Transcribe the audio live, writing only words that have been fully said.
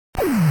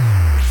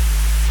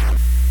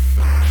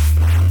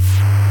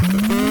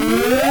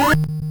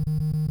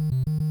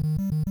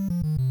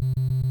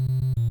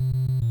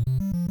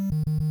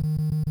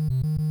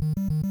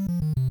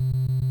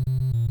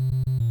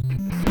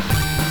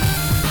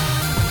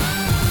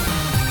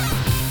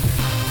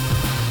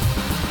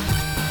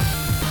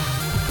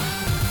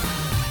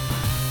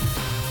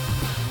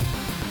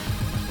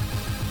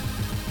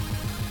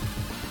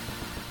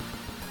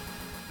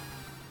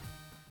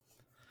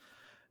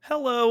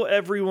Hello,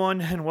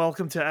 everyone, and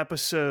welcome to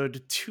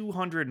episode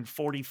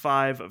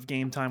 245 of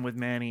Game Time with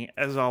Manny.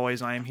 As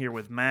always, I am here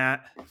with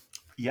Matt.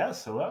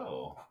 Yes,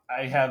 hello.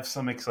 I have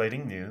some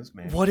exciting news,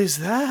 man. What is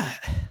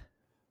that?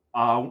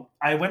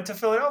 I went to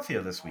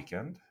Philadelphia this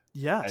weekend,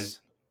 as Yes.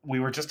 we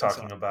were just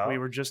talking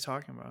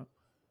about.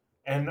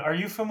 And are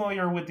you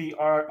familiar with the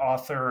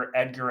author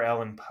Edgar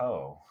Allan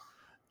Poe?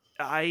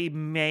 I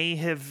may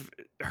have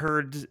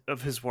heard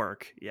of his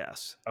work,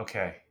 yes.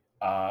 Okay.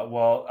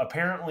 Well,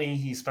 apparently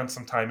he spent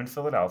some time in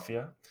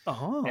Philadelphia,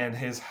 Oh. and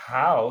his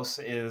house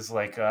is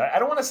like I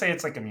don't want to say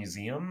it's like a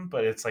museum,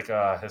 but it's like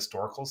a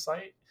historical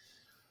site.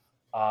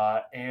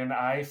 And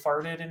I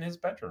farted in his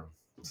bedroom.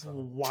 So,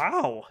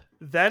 wow.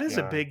 That is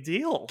a yeah. big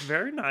deal.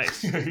 Very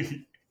nice.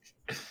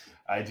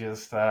 I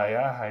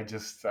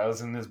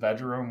was in his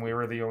bedroom. We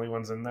were the only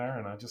ones in there,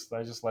 and I just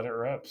let it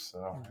rip.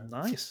 So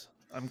Nice.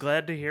 I'm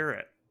glad to hear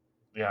it.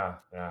 yeah.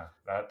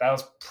 That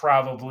was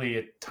probably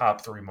a top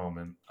 3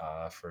 moment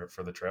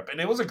for the trip, and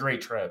it was a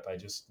great trip. I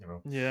just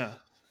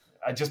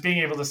just being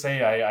able to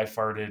say I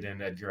farted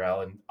in Edgar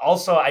Allan.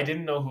 Also, I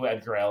didn't know who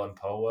Edgar Allan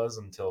Poe was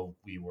until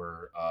we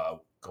were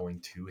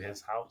going to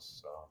his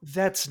house. So.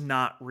 That's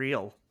not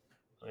real.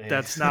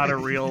 That's not a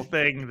real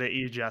thing that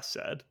you just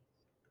said.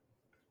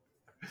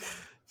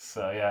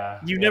 So yeah,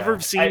 you never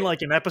seen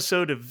like an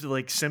episode of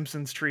like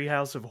Simpsons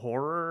Treehouse of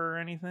Horror or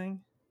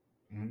anything?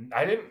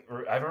 I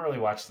haven't really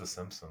watched The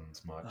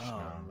Simpsons much.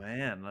 Oh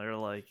man, they're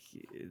like,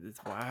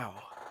 wow.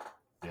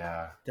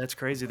 Yeah, that's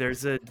crazy.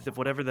 There's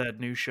whatever that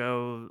new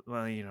show,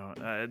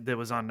 that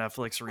was on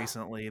Netflix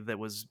recently. That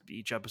was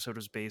each episode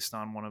was based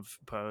on one of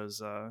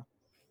Poe's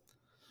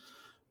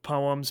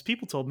poems.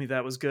 People told me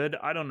that was good.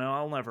 I don't know.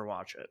 I'll never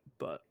watch it.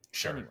 But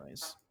sure.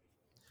 Anyways.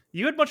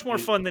 You had much more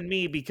fun than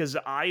me because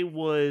I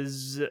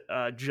was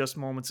just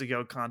moments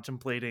ago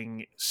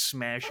contemplating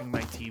smashing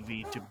my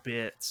TV to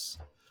bits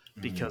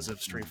because of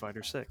Street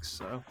Fighter 6.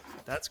 So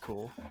that's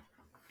cool.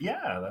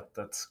 Yeah,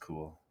 that's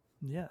cool.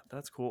 Yeah,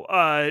 that's cool.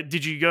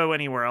 Did you go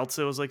anywhere else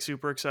that was like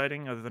super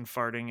exciting other than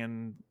farting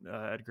in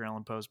Edgar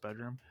Allan Poe's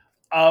bedroom?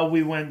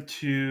 We went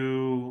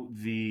to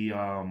the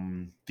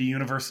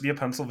University of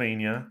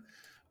Pennsylvania,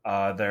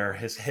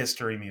 his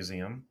history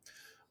museum.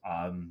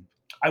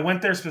 I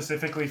went there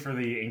specifically for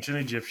the ancient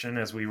Egyptian,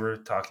 as we were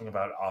talking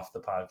about off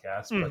the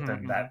podcast, but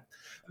then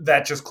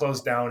that just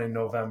closed down in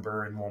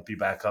November and won't be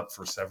back up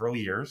for several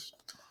years.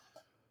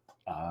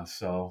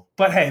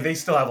 But hey, they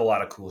still have a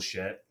lot of cool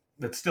shit.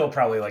 That's still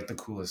probably like the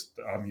coolest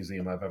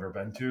museum I've ever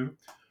been to.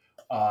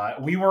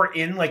 We were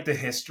in like the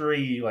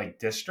history like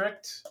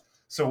district,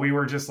 so we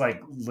were just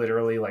like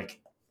literally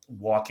like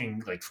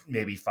walking like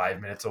maybe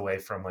 5 minutes away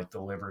from like the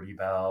Liberty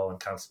Bell and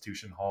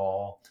Constitution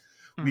Hall.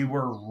 We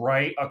were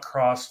right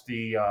across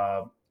the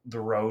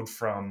road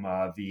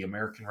from the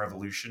American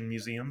Revolution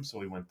Museum, so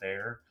we went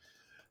there,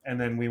 and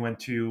then we went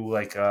to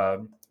like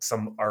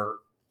some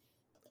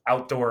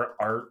outdoor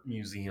art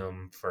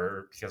museum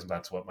because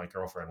that's what my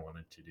girlfriend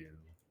wanted to do.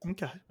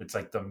 Okay, it's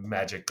like the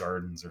Magic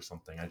Gardens or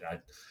something.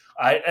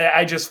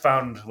 I just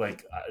found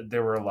like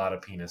there were a lot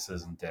of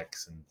penises and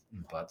dicks and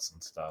butts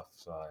and stuff,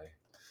 so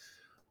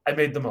I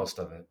made the most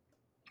of it.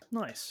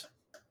 Nice.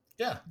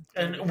 Yeah,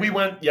 and we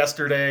went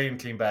yesterday and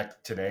came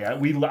back today.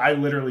 I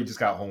literally just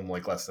got home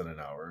like less than an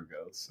hour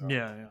ago. So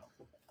yeah, I'm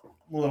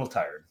a little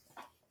tired.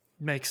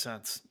 Makes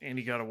sense. And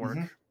you got to work,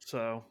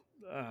 so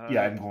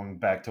yeah, I'm going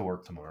back to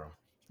work tomorrow.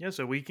 Yeah,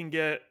 so we can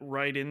get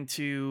right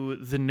into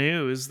the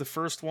news. The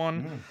first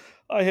one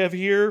I have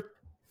here,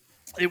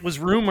 it was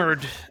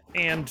rumored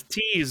and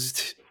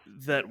teased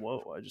that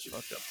I just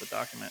fucked up the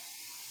document.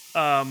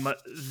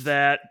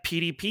 That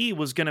PDP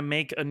was going to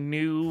make a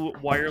new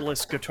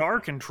wireless guitar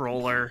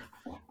controller,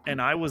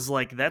 and I was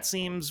like, that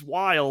seems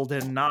wild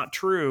and not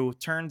true.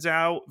 Turns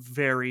out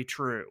very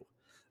true.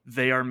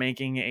 They are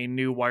making a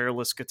new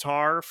wireless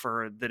guitar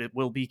that it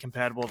will be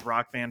compatible with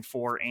Rock Band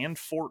 4 and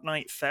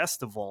Fortnite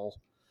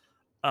Festival.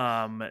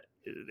 And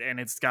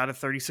it's got a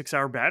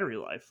 36-hour battery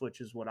life, which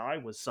is what I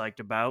was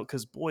psyched about,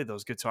 because boy,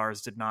 those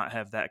guitars did not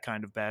have that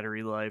kind of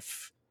battery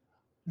life.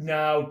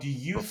 Now, do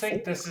you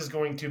think this is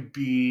going to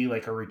be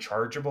like a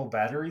rechargeable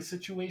battery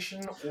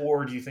situation,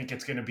 or do you think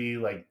it's going to be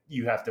like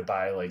you have to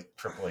buy like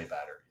AAA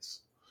batteries?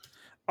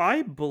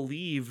 I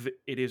believe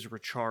it is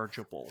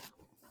rechargeable.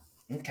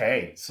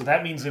 Okay, so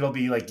that means it'll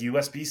be like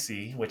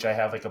USB-C, which I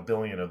have like 1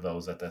 billion of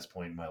those at this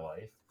point in my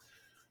life.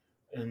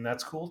 And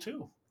that's cool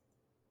too.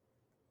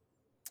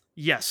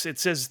 Yes, it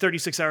says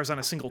 36 hours on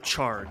a single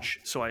charge,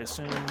 so I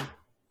assume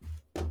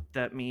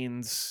that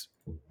means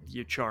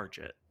you charge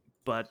it.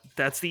 But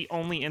that's the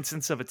only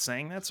instance of it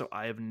saying that, so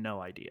I have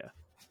no idea.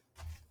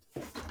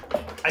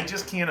 I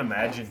just can't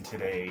imagine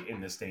today, in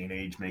this day and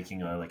age,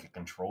 making a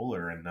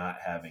controller and not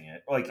having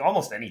it, like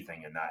almost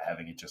anything, and not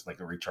having it just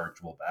like a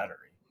rechargeable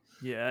battery.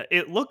 Yeah,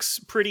 it looks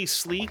pretty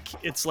sleek.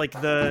 It's like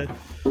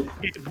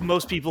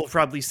Most people have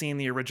probably seen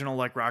the original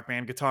like Rock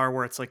Band guitar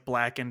where it's like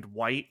black and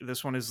white.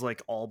 This one is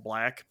like all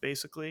black,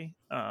 basically.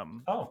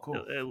 Oh,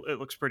 cool. It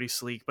looks pretty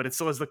sleek, but it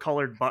still has the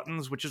colored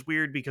buttons, which is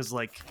weird because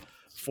like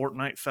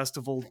Fortnite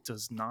Festival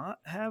does not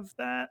have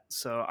that.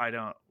 So I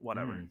don't.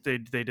 Whatever. They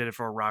did it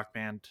for a Rock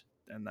Band,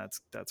 and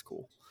that's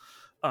cool.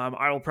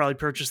 I will probably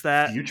purchase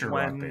that Future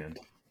Rock when Band.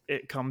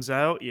 it comes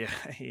out. Yeah,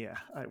 yeah.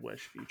 I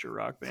wish Future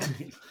Rock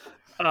Band.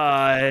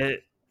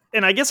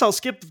 And I guess I'll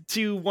skip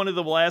to one of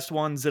the last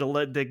ones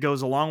that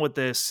goes along with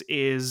this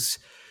is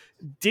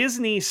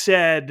Disney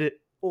said,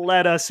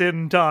 let us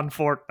in on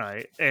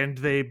Fortnite, and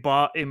they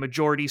bought a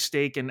majority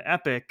stake in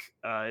Epic,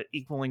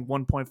 equaling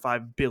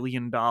 $1.5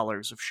 billion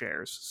of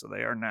shares. So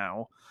they are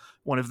now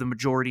one of the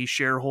majority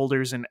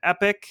shareholders in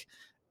Epic,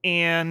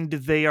 and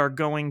they are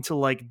going to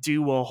like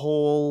do a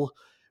whole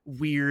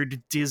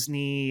weird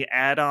Disney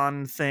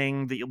add-on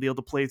thing that you'll be able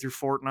to play through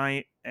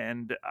Fortnite.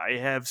 And I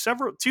have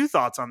two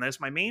thoughts on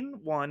this. My main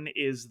one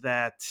is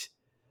that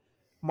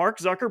Mark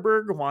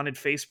Zuckerberg wanted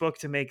Facebook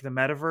to make the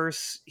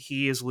metaverse.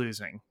 He is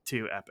losing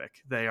to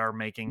Epic. They are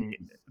making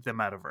the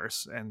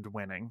metaverse and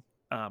winning.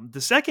 The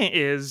second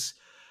is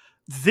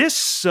this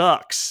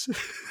sucks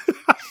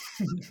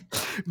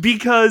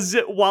because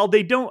while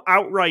they don't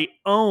outright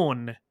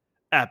own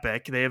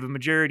Epic, they have a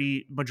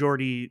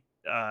majority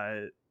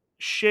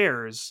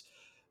shares.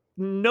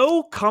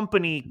 No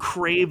company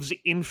craves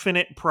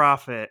infinite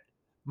profit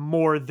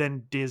more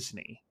than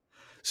Disney.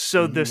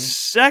 So the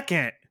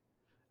second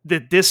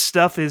that this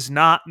stuff is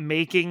not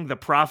making the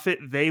profit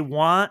they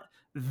want,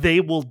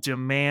 they will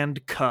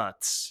demand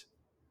cuts.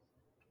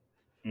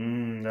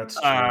 That's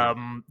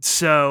true.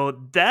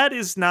 So that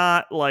is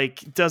not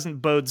like, doesn't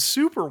bode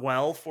super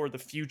well for the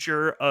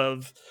future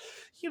of,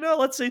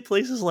 let's say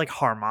places like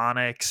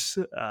Harmonix,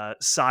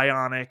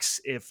 Psyonix,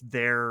 if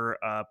their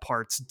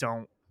parts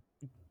don't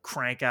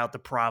crank out the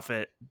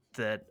profit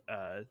that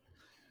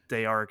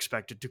they are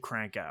expected to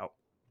crank out.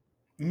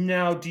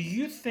 Now, do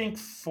you think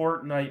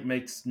Fortnite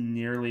makes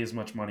nearly as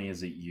much money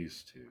as it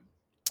used to?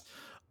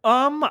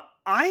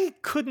 I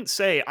couldn't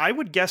say. I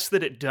would guess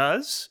that it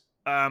does.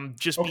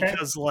 Just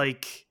because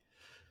like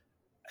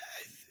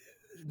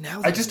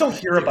now I just don't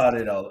hear about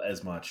it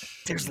as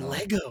much. There's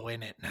Lego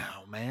in it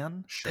now,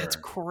 man. Sure. That's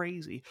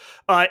crazy.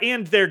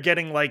 And they're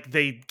getting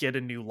they get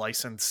a new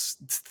license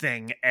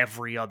thing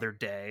every other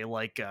day.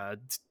 Like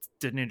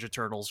the Ninja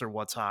Turtles are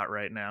what's hot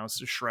right now.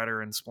 So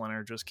Shredder and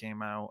Splinter just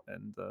came out,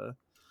 and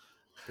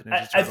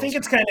I think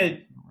it's kind of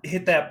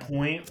hit that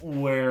point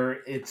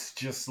where it's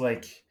just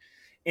like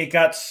it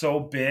got so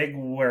big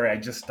where I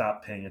just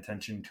stopped paying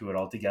attention to it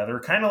altogether.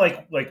 Kind of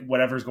like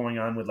whatever's going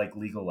on with like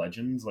League of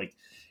Legends. Like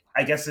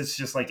I guess it's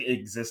just like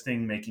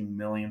existing, making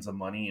millions of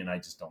money, and I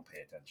just don't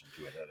pay attention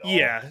to it at all.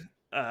 Yeah.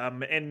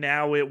 And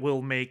now it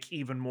will make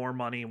even more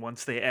money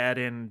once they add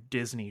in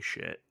Disney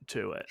shit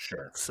to it.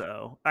 Sure.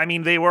 So, I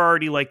mean, they were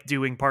already like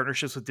doing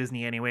partnerships with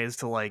Disney anyways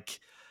to like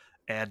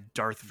add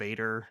Darth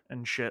Vader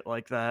and shit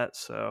like that.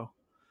 So,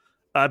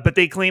 but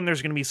they claim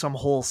there's going to be some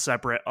whole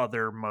separate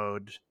other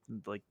mode,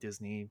 like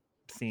Disney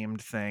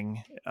themed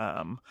thing.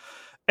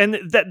 And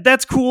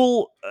that's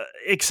cool,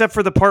 except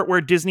for the part where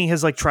Disney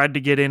has like tried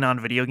to get in on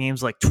video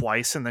games like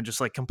twice and then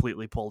just like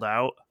completely pulled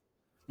out.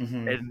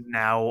 And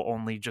now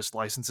only just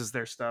licenses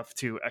their stuff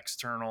to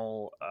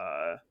external.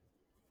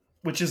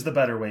 Which is the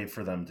better way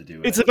for them to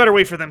do it. It's a better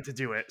way for them to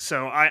do it.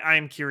 So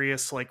I'm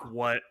curious, like,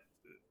 what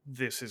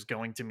this is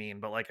going to mean.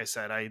 But like I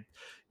said, I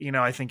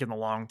think in the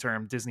long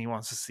term, Disney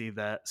wants to see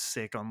that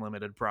sick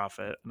unlimited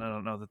profit, and I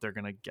don't know that they're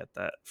going to get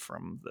that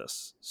from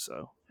this.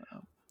 So,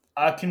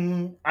 I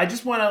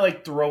just want to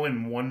like throw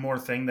in one more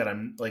thing that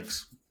I'm like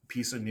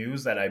piece of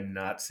news that I'm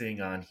not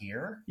seeing on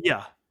here.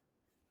 Yeah.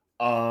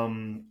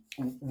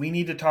 We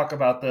need to talk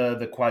about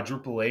the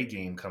quadruple A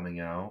game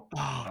coming out.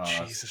 Oh,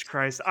 Jesus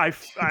Christ. I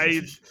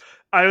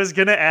was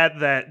going to add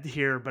that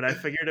here, but I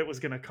figured it was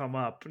going to come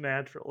up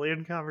naturally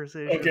in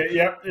conversation. Okay,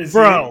 yeah.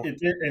 Bro, it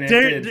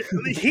did.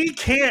 He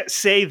can't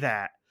say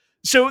that.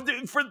 So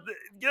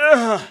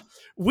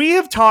we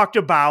have talked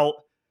about,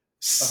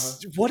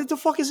 what the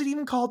fuck is it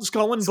even called?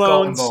 Skull and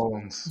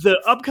Bones. The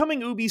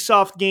upcoming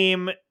Ubisoft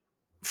game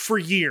for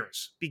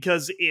years,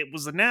 because it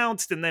was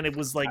announced and then it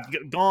was like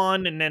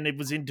gone and then it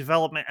was in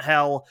development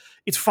hell.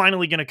 It's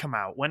finally going to come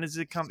out. When does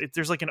it come?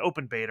 There's like an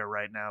open beta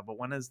right now, but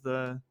when is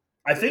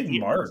I think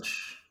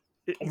March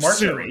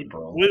soon, or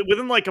April.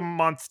 Within like a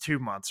month, 2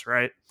 months,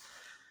 right?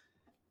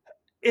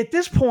 At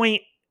this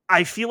point,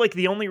 I feel like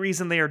the only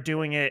reason they are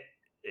doing it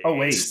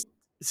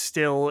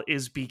still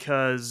is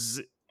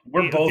because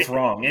we're both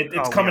wrong.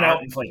 It's coming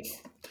out in like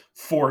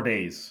 4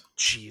 days.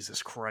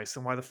 Jesus Christ.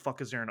 Then why the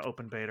fuck is there an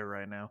open beta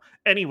right now?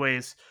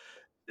 Anyways,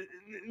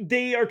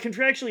 they are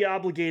contractually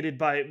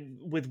obligated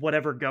with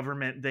whatever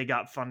government they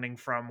got funding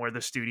from where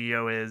the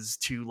studio is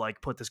to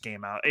like put this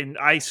game out. And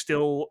I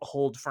still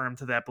hold firm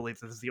to that belief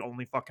that this is the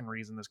only fucking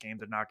reason this game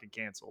did not get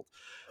canceled.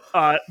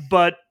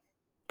 But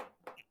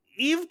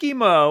Yves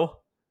Guillemot,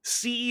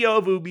 CEO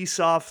of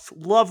Ubisoft,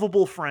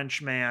 lovable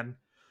French man,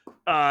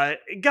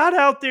 got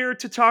out there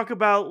to talk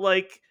about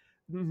like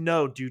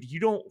no, dude, you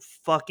don't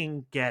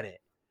fucking get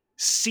it.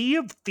 Sea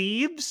of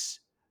Thieves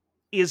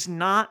is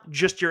not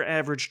just your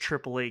average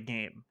AAA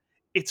game.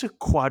 It's a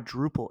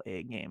quadruple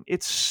A game.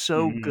 It's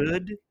so Mm.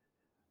 good.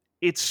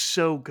 It's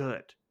so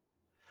good.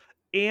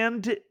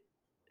 And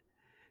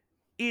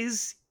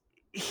is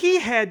he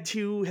had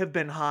to have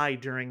been high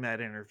during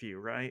that interview,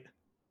 right?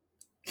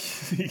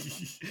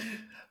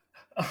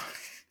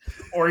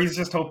 Or he's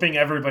just hoping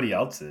everybody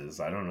else is.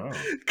 I don't know.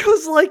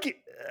 Because,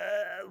 like,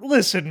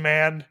 listen,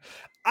 man,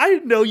 I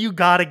know you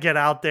got to get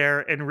out there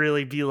and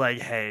really be like,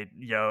 hey,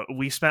 yo,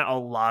 we spent a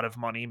lot of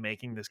money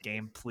making this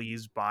game.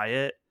 Please buy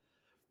it.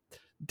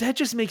 That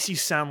just makes you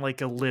sound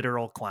like a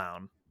literal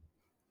clown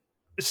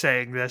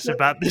saying this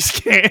about this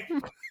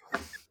game.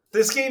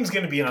 This game's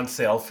going to be on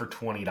sale for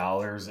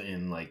 $20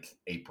 in like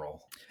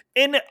April.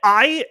 And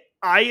I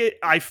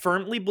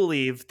firmly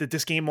believe that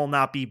this game will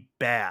not be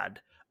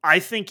bad. I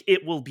think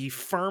it will be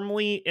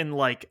firmly in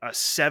like a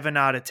 7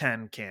 out of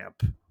 10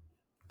 camp.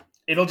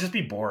 It'll just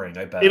be boring,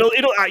 I bet. It'll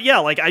yeah,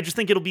 like I just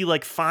think it'll be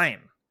like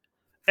fine.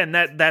 And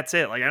that's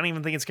it. Like I don't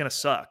even think it's going to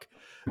suck.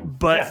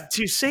 But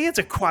to say it's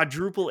a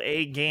quadruple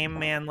A game,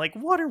 man, like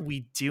what are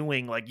we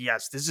doing? Like,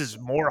 yes, this is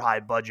more high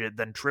budget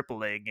than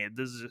triple A game.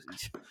 This is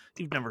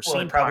you've never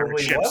seen pirate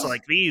ships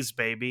like these,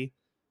 baby.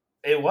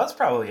 It was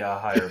probably a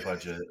higher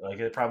budget. Like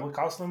it probably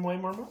cost them way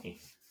more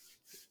money.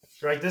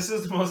 Right, this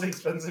is the most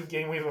expensive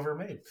game we've ever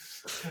made.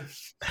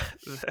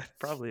 That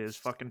probably is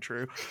fucking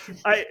true.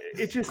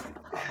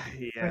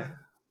 Yeah.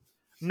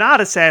 Not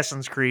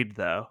Assassin's Creed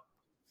though.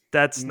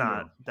 That's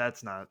not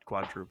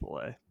quadruple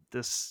A.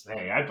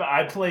 Hey,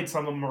 I played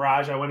some of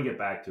Mirage. I want to get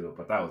back to it,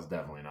 but that was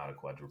definitely not a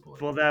quadruple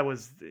A. Well,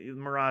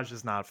 Mirage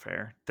is not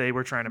fair. They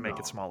were trying to make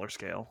it smaller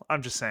scale.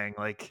 I'm just saying,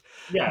 like,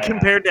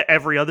 compared to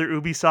every other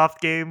Ubisoft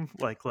game,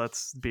 like,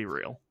 let's be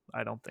real.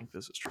 I don't think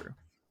this is true.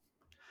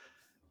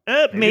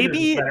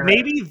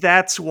 Maybe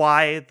that's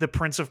why the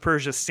Prince of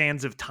Persia: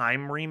 Sands of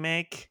Time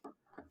remake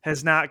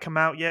has not come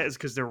out yet. Is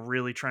because they're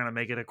really trying to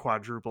make it a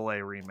quadruple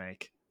A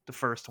remake. The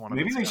first one.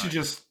 Maybe they should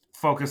just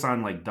focus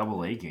on like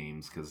double A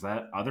games because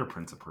that other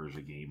Prince of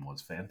Persia game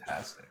was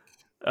fantastic.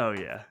 Oh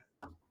yeah.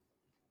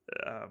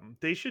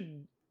 They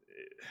should.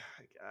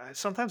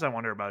 Sometimes I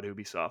wonder about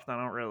Ubisoft. I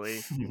don't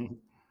really.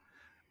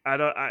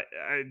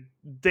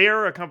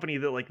 They're a company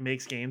that like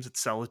makes games that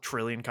sell 1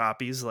 trillion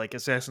copies, like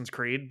Assassin's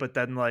Creed. But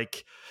then,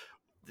 like,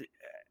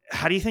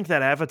 how do you think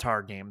that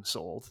Avatar game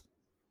sold?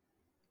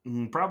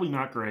 Probably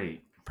not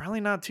great. Probably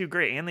not too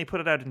great. And they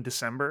put it out in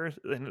December,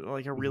 in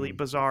like a really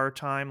bizarre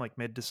time, like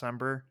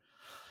mid-December.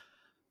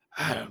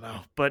 I don't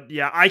know, but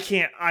yeah, I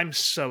can't. I'm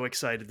so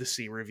excited to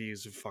see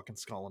reviews of fucking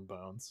Skull and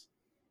Bones.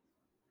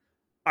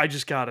 I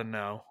just gotta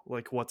know,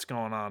 like, what's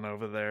going on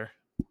over there.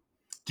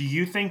 Do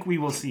you think we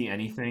will see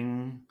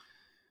anything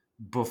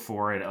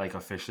before it like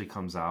officially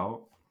comes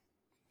out,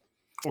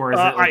 or is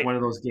it like one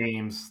of those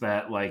games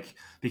that like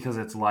because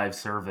it's live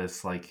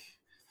service, like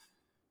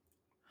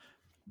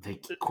they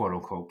quote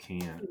unquote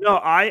can't? No,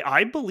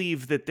 I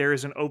believe that there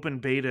is an open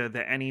beta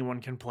that anyone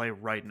can play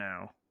right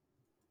now.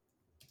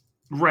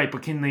 Right,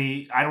 but can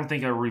they? I don't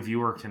think a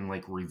reviewer can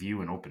like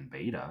review an open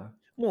beta.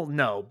 Well,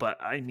 no,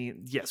 but I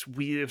mean, yes,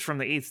 it's from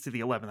the 8th to the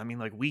 11th. I mean,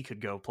 like we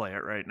could go play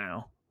it right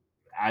now.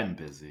 I'm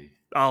busy.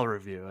 I'll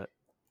review it.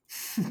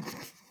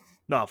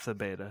 Off the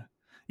beta.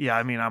 Yeah,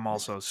 I mean, I'm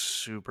also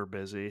super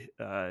busy.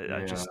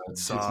 I just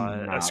saw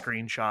a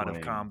screenshot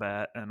of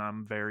combat, and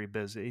I'm very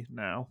busy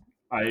now.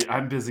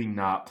 I'm busy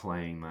not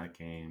playing that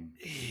game.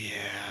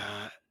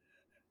 Yeah.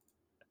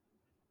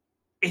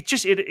 It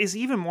is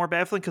even more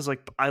baffling because,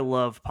 like, I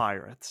love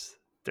pirates.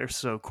 They're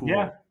so cool.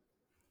 Yeah.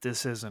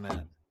 This isn't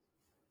it.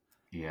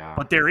 Yeah.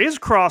 But there is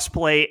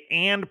crossplay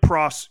and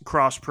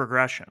cross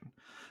progression.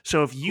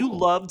 So if you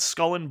loved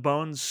Skull and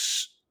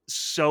Bones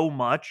so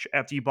much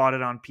after you bought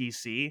it on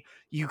PC,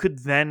 you could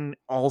then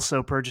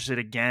also purchase it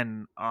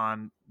again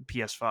on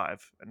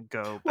PS5 and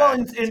go back.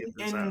 Well,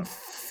 in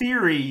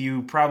theory,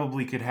 you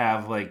probably could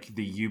have like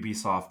the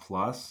Ubisoft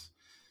Plus.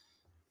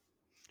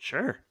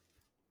 Sure.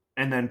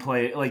 And then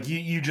play like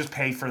you just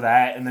pay for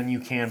that, and then you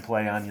can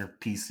play on your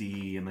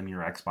PC and then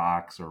your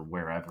Xbox or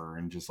wherever,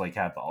 and just like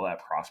have all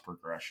that cross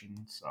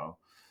progression. So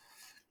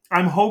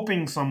I'm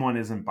hoping someone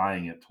isn't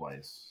buying it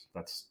twice.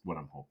 That's what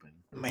I'm hoping.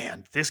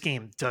 Man, this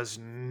game does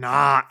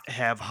not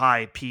have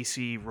high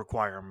PC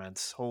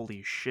requirements.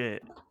 Holy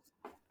shit!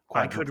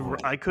 I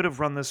could have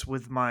run this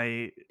with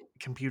my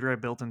computer I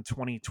built in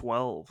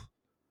 2012.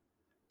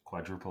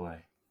 Quadruple A.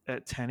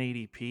 At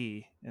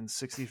 1080p and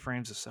 60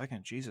 frames a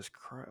second. Jesus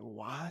Christ.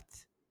 What?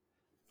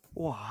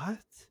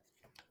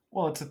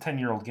 Well, it's a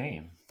 10-year-old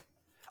game.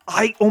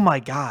 Oh my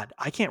God.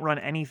 I can't run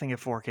anything at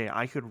 4K.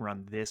 I could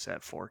run this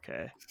at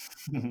 4K.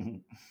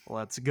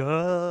 Let's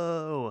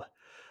go.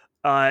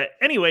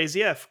 Anyways,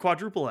 yeah,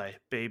 quadruple A,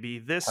 baby.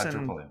 This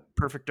and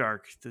Perfect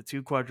Dark, the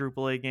 2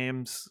 quadruple A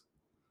games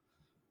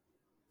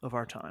of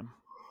our time.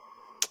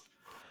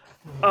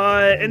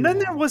 And then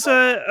there was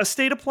a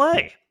state of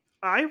play.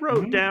 I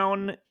wrote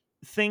down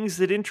things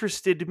that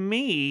interested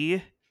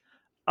me,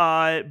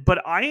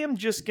 but I am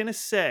just going to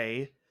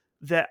say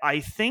that I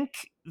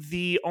think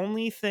the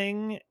only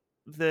thing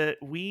that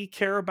we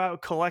care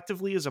about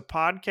collectively as a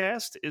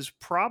podcast is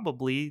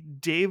probably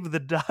Dave the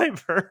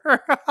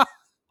Diver I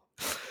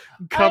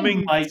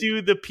coming might.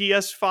 to the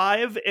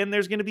PS5, and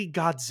there's going to be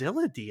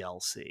Godzilla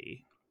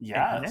DLC.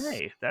 And Yes.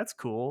 hey, that's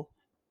cool.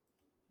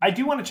 I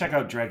do want to check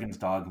out Dragon's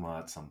Dogma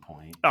at some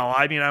point. Oh,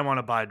 I mean, I want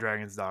to buy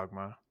Dragon's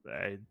Dogma.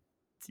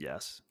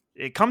 Yes.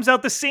 It comes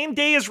out the same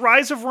day as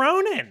Rise of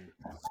Ronin.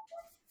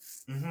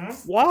 Mm-hmm.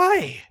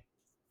 Why?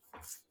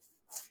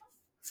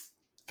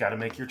 Got to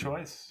make your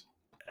choice.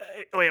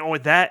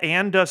 Wait, that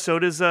and so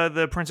does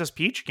the Princess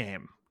Peach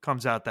game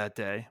comes out that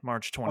day,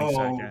 March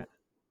 22nd.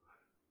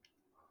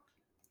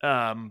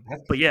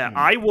 But yeah,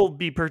 I will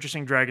be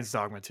purchasing Dragon's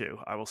Dogma too.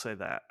 I will say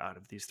that out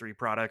of these three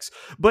products.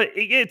 But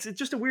it's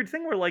just a weird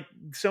thing where like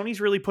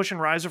Sony's really pushing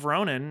Rise of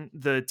Ronin,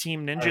 the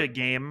Team Ninja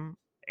game,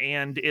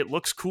 and it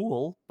looks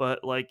cool,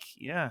 but like,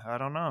 yeah, I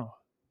don't know.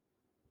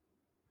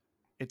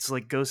 It's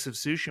like Ghost of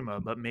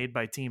Tsushima, but made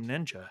by Team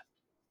Ninja.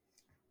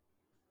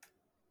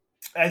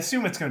 I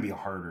assume it's going to be a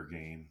harder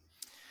game.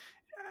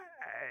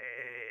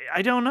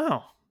 I don't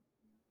know.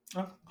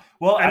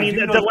 Well, I mean,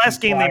 the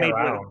last game they made,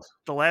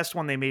 the last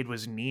one they made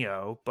was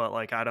Neo, but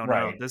like, I don't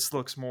know. This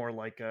looks more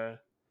like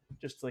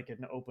just like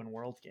an open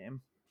world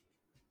game.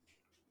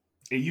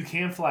 You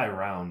can fly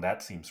around.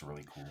 That seems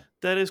really cool.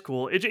 That is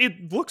cool.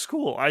 It looks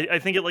cool. I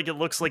think it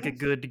looks like a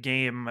good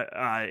game.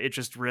 It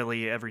just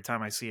really, every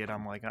time I see it,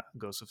 I'm like,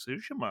 Ghost of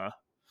Tsushima,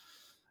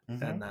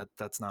 and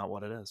that's not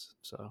what it is.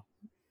 So.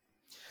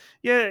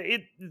 Yeah,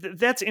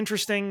 that's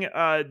interesting.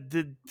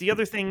 The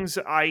other things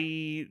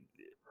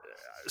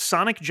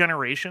Sonic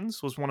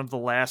Generations was one of the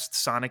last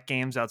Sonic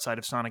games outside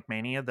of Sonic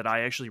Mania that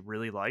I actually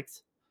really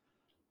liked.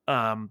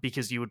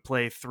 Because you would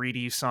play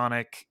 3D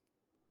Sonic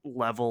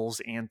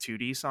levels and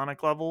 2D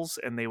Sonic levels,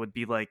 and they would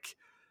be like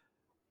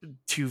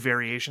two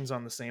variations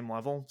on the same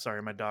level.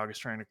 Sorry, my dog is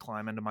trying to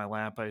climb into my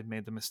lap. I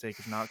made the mistake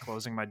of not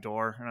closing my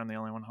door, and I'm the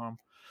only one home.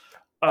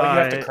 Oh, you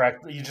have to crack.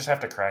 You just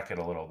have to crack it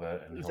a little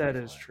bit. And that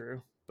is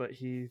true. But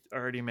he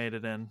already made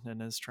it in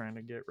and is trying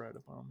to get right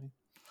up on me.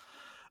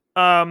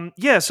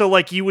 Yeah, so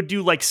like you would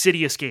do like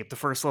City Escape, the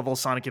first level of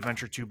Sonic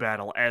Adventure 2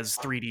 battle as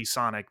 3D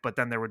Sonic, but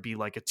then there would be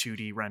like a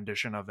 2D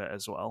rendition of it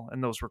as well,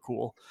 and those were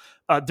cool.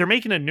 They're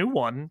making a new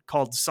one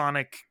called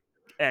Sonic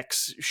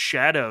X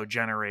Shadow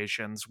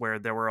Generations, where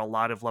there were a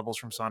lot of levels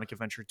from Sonic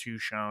Adventure 2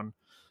 shown,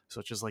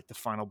 such as like the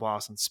final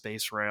boss and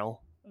Space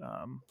Rail.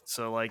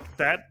 So like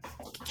that,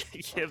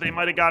 yeah, they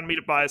might have gotten me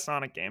to buy a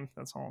Sonic game.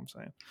 That's all I'm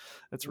saying.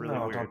 That's really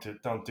weird.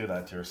 Don't do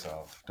that to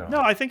yourself. Don't.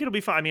 No, I think it'll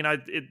be fine. I mean,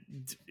 it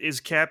is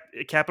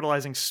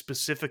capitalizing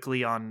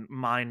specifically on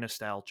my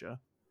nostalgia.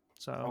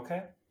 So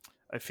okay,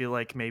 I feel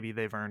like maybe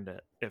they've earned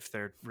it if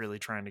they're really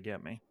trying to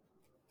get me.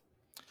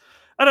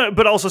 I don't know,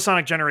 but also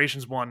Sonic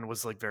Generations 1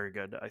 was like very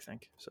good, I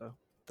think. So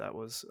that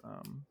was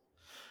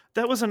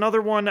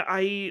another one.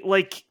 I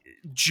like.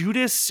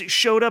 Judas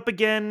showed up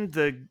again.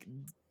 The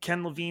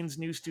Ken Levine's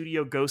new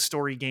studio, Ghost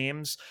Story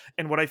Games,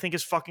 and what I think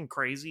is fucking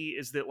crazy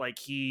is that like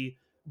he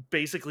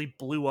basically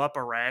blew up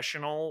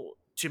Irrational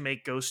to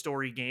make Ghost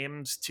Story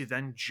Games to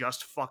then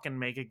just fucking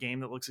make a game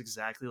that looks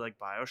exactly like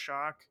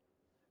BioShock.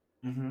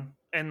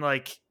 And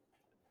like,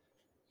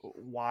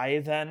 why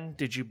then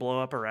did you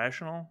blow up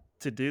Irrational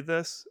to do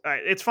this?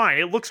 It's fine.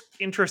 It looks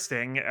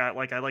interesting.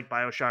 Like I like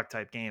BioShock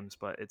type games,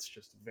 but it's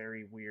just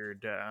very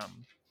weird.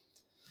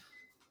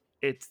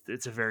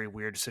 It's a very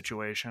weird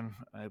situation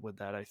with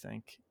that, I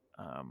think.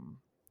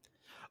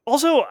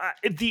 Also,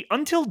 the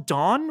Until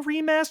Dawn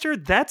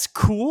remaster, that's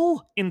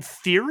cool in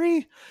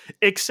theory,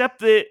 except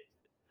that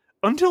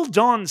Until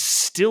Dawn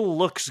still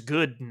looks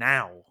good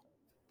now.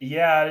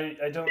 Yeah,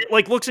 I don't... It,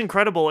 like, looks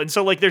incredible, and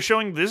so, like, they're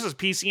showing this is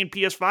PC and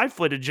PS5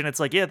 footage, and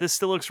it's like, yeah, this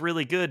still looks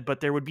really good,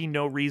 but there would be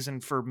no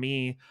reason for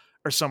me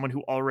or someone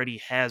who already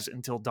has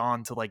Until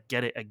Dawn to, like,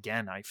 get it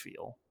again, I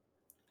feel.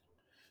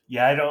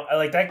 Yeah, I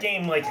like that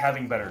game. Like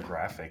having better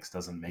graphics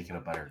doesn't make it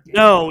a better game.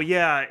 No,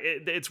 yeah,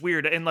 it's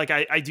weird, and like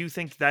I do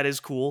think that is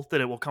cool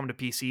that it will come to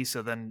PC,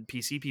 so then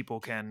PC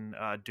people can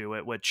do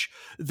it. Which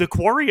The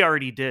Quarry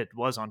already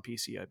was on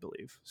PC, I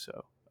believe.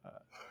 So,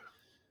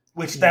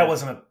 that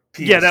wasn't a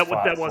PS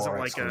that wasn't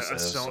like a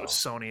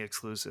Sony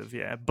exclusive,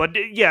 yeah. But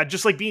yeah,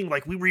 just like being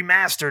like we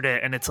remastered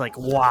it, and it's like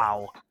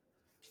wow.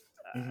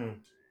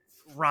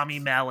 Rami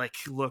Malek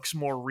looks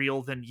more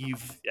real than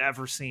you've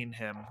ever seen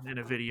him in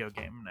a video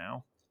game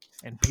now.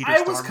 And Peter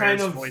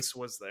Stormare's voice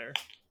was there.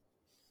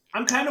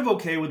 I'm kind of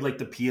okay with like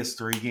the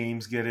PS3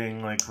 games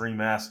getting like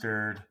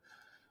remastered,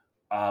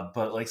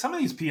 but like some of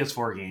these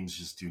PS4 games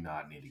just do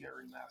not need to get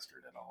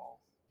remastered at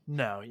all.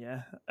 No,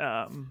 yeah.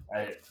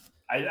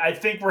 I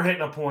think we're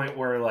hitting a point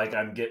where like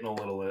I'm getting a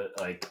little bit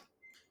like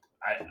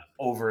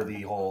over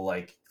the whole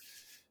like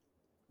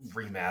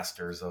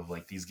remasters of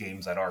like these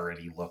games that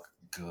already look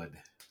good.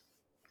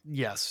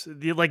 Yes,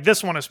 like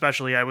this one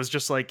especially, I was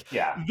just like,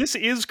 yeah, this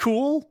is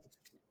cool.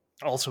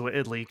 Also,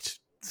 it leaked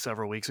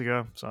several weeks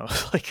ago. So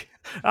like,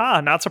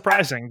 not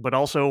surprising, but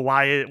also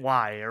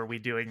why are we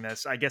doing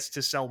this? I guess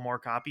to sell more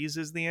copies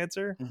is the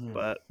answer.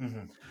 But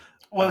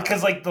well,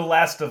 because like The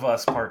Last of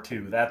Us Part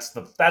 2, that's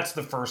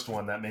the first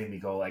one that made me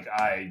go like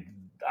I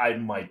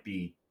might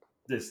be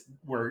this.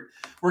 We're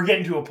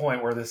getting to a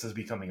point where this is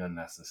becoming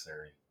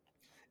unnecessary.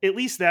 At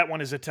least that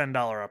one is a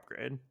 $10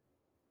 upgrade.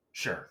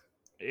 Sure.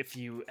 If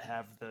you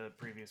have the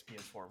previous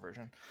PS4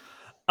 version.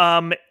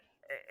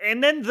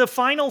 And then the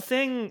final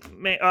thing,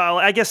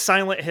 I guess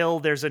Silent Hill,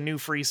 there's a new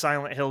free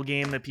Silent Hill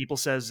game that people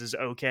says is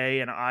okay,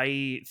 and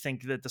I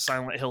think that the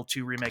Silent Hill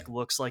 2 remake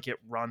looks like it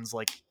runs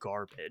like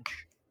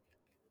garbage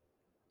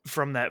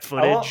from that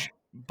footage,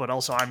 but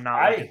also I'm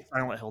not like a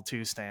Silent Hill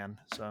 2 stan,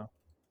 so.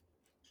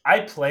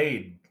 I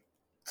played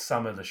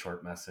some of the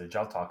short message.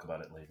 I'll talk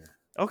about it later.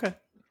 Okay.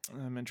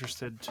 I'm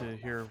interested to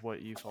hear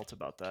what you felt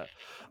about that.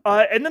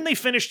 And then they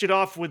finished it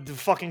off with the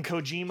fucking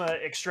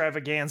Kojima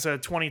Extravaganza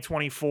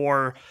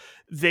 2024.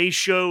 They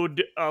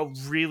showed a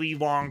really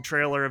long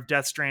trailer of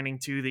Death Stranding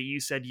 2 that you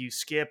said you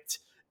skipped.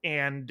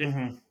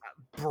 And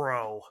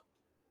bro,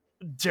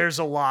 there's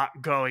a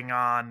lot going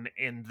on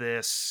in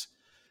this.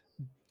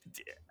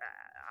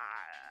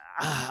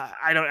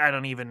 I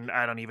don't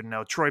even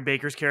know. Troy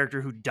Baker's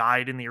character, who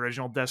died in the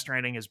original Death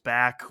Stranding, is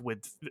back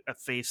with a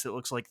face that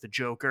looks like the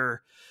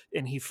Joker,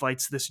 and he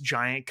fights this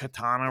giant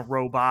katana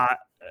robot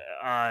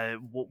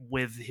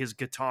with his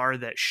guitar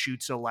that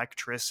shoots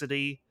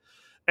electricity,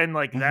 and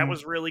like that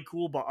was really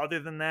cool. But other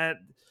than that,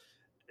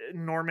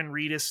 Norman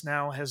Reedus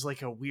now has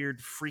like a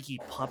weird freaky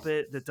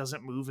puppet that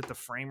doesn't move at the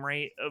frame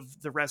rate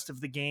of the rest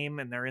of the game,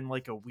 and they're in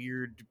like a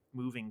weird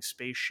moving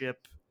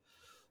spaceship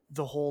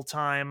the whole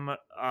time.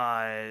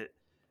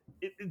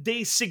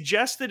 They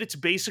suggest that it's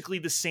basically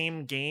the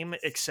same game,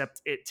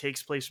 except it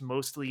takes place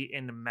mostly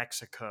in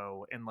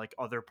Mexico and like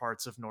other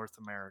parts of North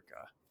America.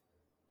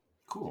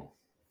 Cool.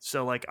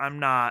 So like I'm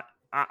not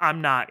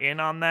in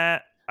on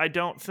that, I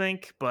don't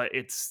think, but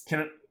it's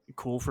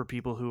cool for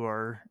people who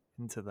are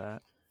into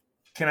that.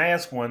 Can I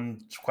ask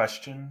one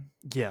question?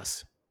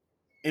 Yes.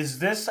 Is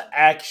this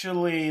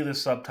actually the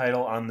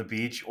subtitle on the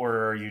beach,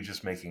 or are you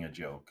just making a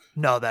joke?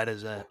 No, that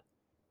is it.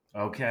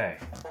 Okay.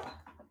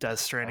 Death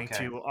Stranding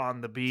 2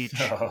 on the beach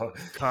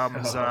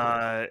comes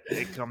out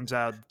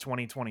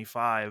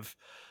 2025.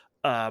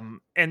 And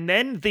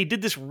then they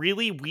did this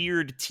really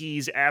weird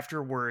tease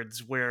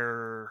afterwards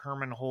where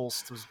Herman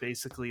Holst was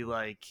basically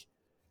like,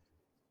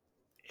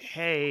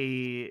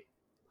 hey,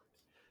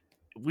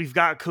 we've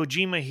got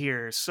Kojima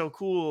here. So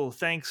cool.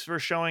 Thanks for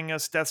showing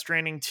us Death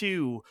Stranding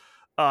 2.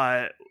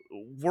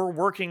 We're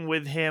working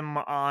with him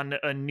on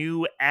a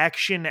new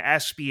action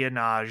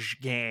espionage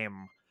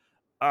game.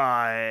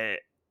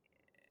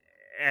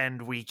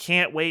 And we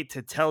can't wait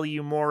to tell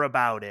you more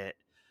about it.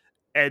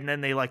 And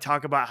then they like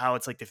talk about how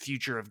it's like the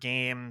future of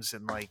games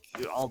and like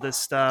all this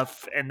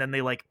stuff. And then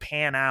they like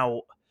pan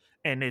out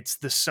and it's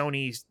the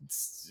Sony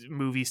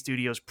movie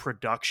studios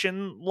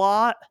production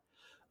lot.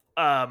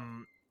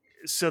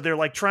 So they're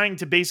like trying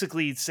to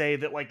basically say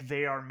that like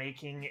they are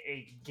making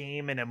a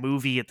game and a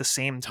movie at the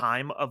same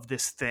time of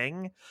this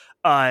thing.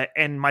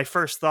 And my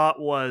first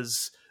thought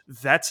was,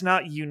 that's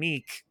not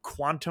unique.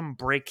 Quantum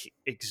Break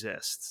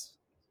exists.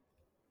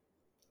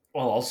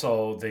 Well,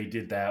 also they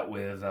did that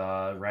with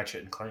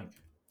Ratchet and Clank.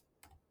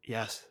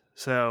 Yes.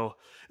 So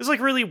it's like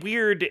really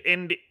weird,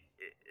 and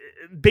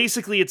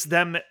basically it's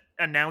them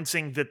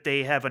announcing that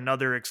they have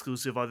another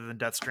exclusive other than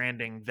Death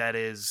Stranding that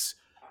is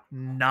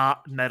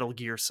not Metal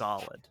Gear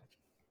Solid.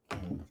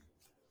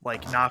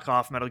 Like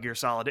knockoff Metal Gear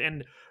Solid.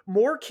 And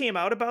more came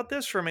out about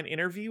this from an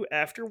interview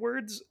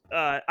afterwards.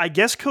 I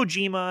guess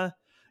Kojima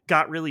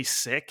got really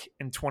sick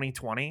in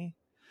 2020.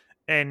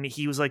 And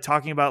he was like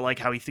talking about like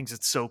how he thinks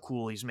it's so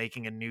cool. He's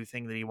making a new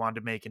thing that he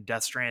wanted to make in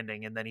Death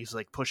Stranding, and then he's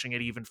like pushing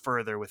it even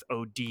further with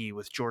OD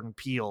with Jordan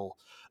Peele.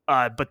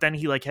 But then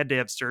he like had to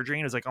have surgery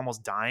and was like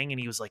almost dying, and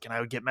he was like, and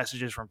I would get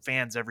messages from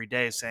fans every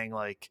day saying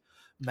like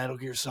Metal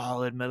Gear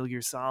Solid, Metal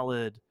Gear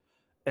Solid,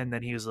 and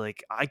then he was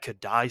like, I could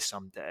die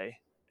someday,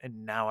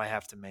 and now I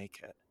have to make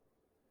it.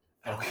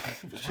 Okay,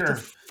 what the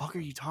fuck are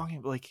you talking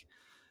about? Like,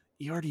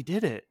 you already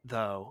did it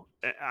though.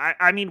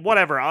 I mean,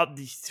 whatever.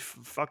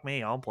 Fuck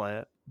me, I'll play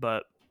it.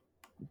 But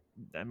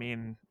I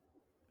mean,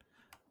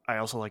 I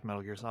also like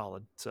Metal Gear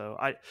Solid, so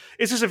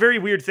it's just a very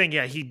weird thing.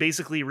 Yeah, he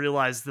basically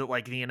realized that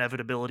like the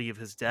inevitability of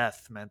his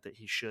death meant that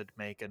he should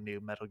make a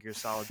new Metal Gear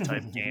Solid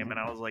type game, and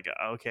I was like,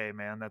 okay,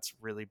 man, that's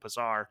really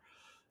bizarre.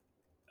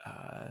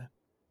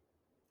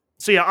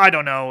 So yeah, I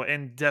don't know.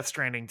 And Death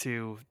Stranding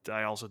 2,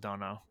 I also don't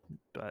know,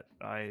 but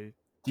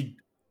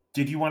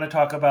Did you want to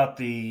talk about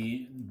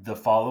the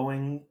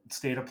following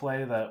state of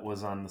play that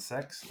was on the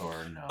 6th, or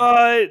no?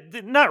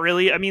 Not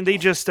really. I mean, they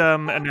just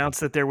announced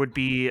that there would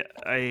be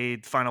a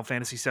Final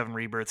Fantasy VII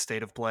Rebirth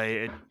state of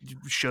play. It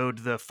showed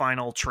the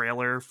final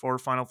trailer for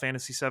Final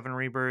Fantasy VII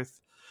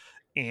Rebirth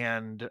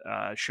and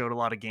showed a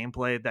lot of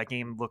gameplay. That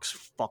game looks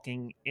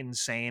fucking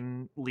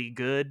insanely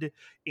good,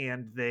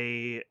 and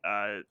they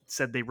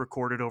said they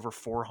recorded over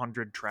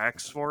 400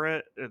 tracks for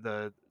it,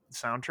 the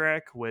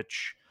soundtrack,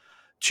 which...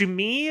 To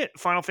me,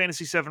 Final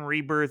Fantasy VII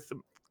Rebirth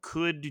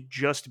could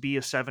just be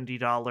a $70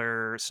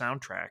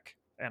 soundtrack,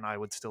 and I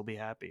would still be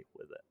happy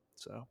with it.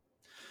 So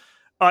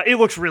it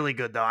looks really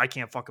good, though. I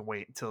can't fucking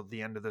wait until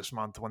the end of this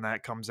month when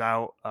that comes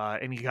out.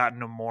 And you got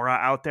Nomura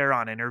out there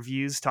on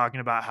interviews talking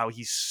about how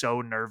he's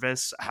so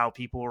nervous how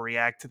people will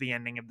react to the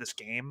ending of this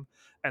game.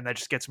 And that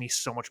just gets me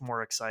so much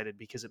more excited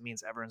because it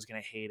means everyone's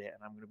going to hate it.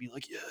 And I'm going to be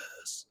like,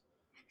 yes,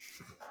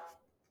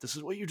 this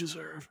is what you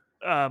deserve.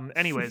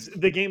 Anyways,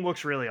 the game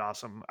looks really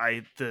awesome.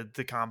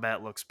 The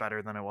combat looks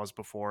better than it was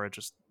before. It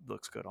just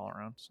looks good all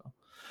around. So,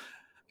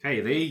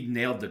 hey, they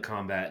nailed the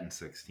combat in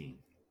 16.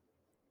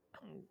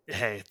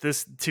 Hey,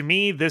 this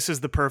is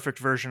the perfect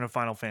version of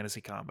Final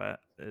Fantasy combat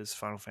is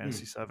Final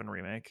Fantasy VII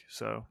Remake.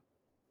 So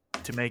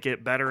to make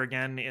it better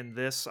again in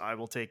this, I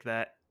will take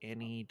that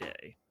any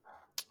day.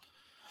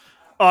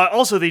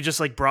 Also, they just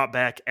like brought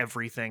back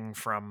everything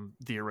from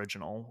the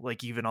original,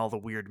 like even all the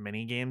weird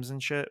mini games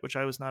and shit, which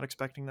I was not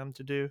expecting them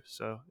to do.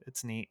 So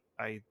it's neat.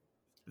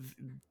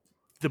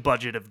 The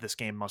budget of this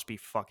game must be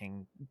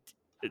fucking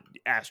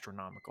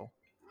astronomical.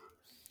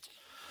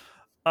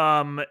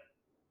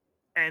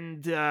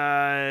 And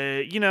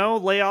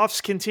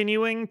layoffs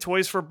continuing.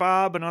 Toys for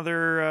Bob,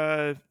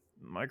 another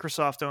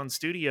Microsoft-owned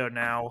studio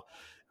now.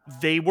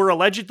 They were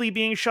allegedly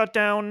being shut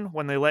down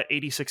when they let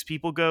 86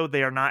 people go.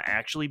 They are not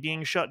actually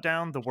being shut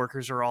down. The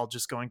workers are all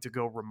just going to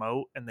go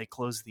remote, and they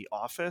closed the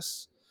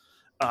office.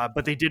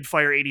 But they did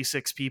fire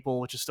 86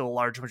 people, which is still a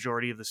large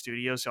majority of the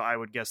studio. So I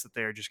would guess that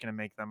they're just going to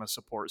make them a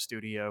support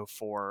studio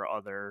for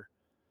other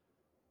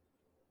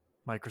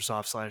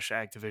Microsoft /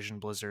 Activision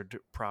Blizzard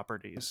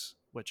properties,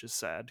 which is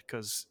sad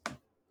because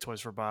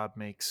Toys for Bob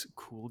makes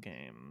cool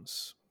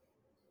games.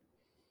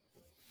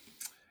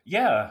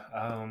 Yeah.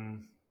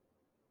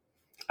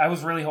 I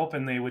was really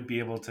hoping they would be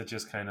able to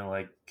just kind of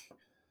like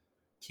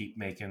keep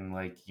making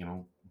like,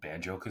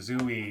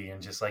 Banjo-Kazooie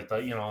and just like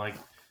the,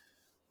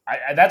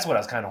 that's what I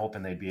was kind of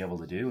hoping they'd be able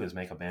to do is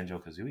make a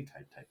Banjo-Kazooie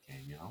type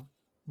game,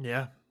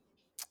 Yeah.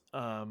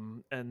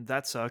 And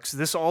that sucks.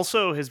 This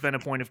also has been a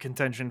point of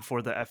contention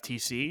for the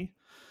FTC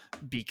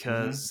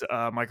because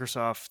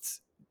Microsoft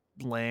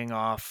laying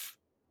off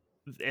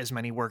as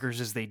many workers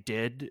as they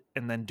did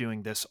and then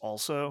doing this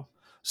also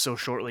so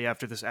shortly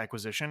after this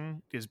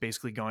acquisition is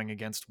basically going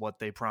against what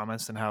they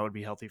promised and how it would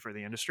be healthy for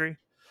the industry.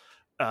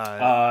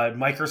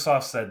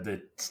 Microsoft said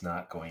that it's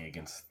not going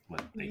against what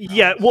they promised.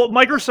 Yeah, well,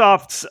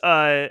 Microsoft's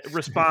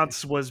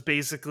response was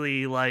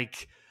basically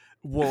like,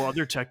 well,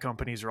 other tech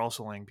companies are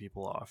also laying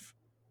people off.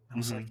 I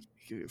was like,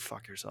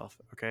 fuck yourself,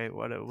 okay?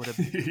 What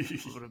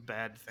a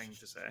bad thing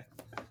to say.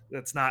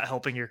 That's not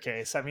helping your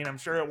case. I mean, I'm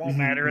sure it won't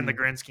matter in the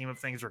grand scheme of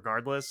things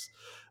regardless,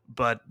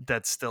 but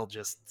that's still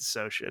just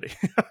so shitty.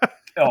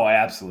 Oh,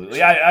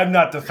 absolutely. I'm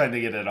not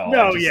defending it at all.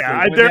 No,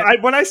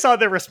 when I saw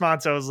their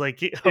response, I was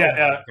like,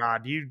 my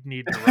God, you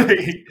need to run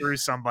through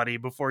somebody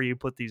before you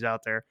put these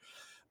out there.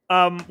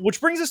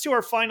 Which brings us to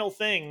our final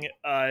thing.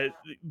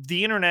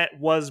 The internet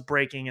was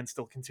breaking and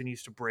still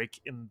continues to break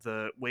in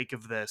the wake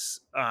of this.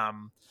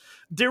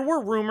 There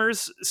were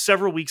rumors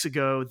several weeks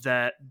ago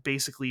that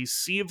basically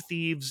Sea of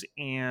Thieves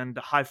and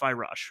Hi-Fi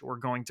Rush were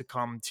going to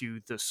come to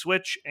the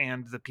Switch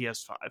and the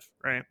PS5,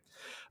 right?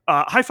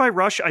 Hi-Fi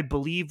Rush, I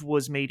believe,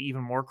 was made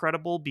even more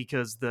credible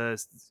because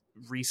the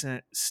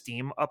recent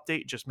Steam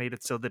update just made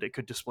it so that it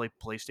could display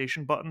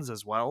PlayStation buttons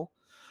as well.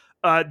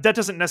 That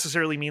doesn't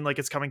necessarily mean like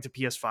it's coming to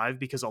PS5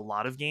 because a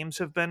lot of games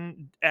have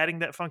been adding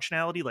that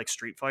functionality. Like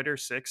Street Fighter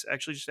 6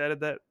 actually just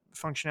added that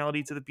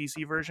functionality to the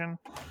PC version.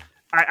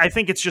 I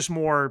think it's just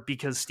more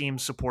because Steam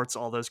supports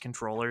all those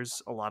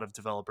controllers. A lot of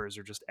developers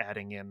are just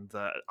adding in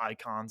the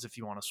icons if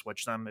you want to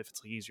switch them, if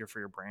it's easier for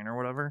your brain or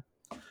whatever.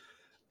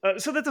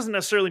 So that doesn't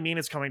necessarily mean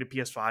it's coming to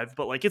PS5,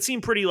 but like it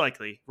seemed pretty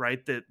likely,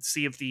 right? That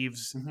Sea of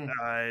Thieves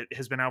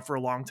has been out for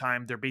a long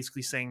time. They're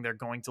basically saying they're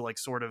going to like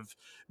sort of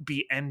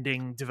be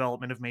ending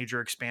development of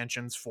major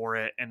expansions for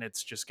it, and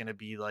it's just going to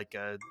be like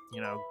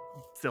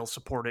they'll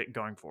support it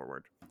going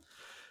forward.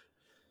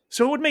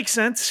 So it would make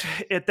sense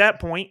at that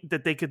point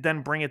that they could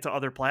then bring it to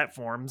other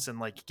platforms and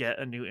like get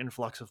a new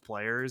influx of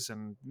players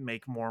and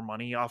make more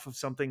money off of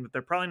something that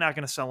they're probably not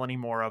going to sell any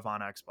more of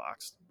on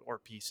Xbox or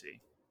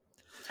PC.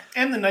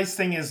 And the nice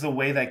thing is the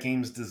way that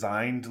game's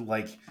designed,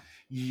 like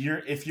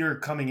if you're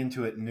coming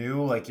into it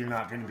new, like you're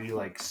not going to be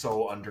like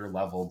so under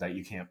leveled that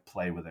you can't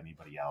play with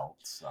anybody else.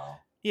 So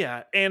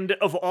yeah, and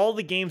of all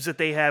the games that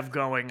they have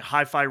going,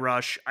 Hi-Fi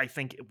Rush, I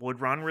think it would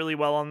run really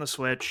well on the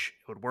Switch.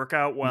 It would work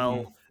out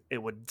well.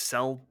 It would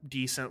sell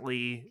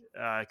decently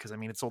because I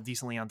mean it sold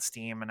decently on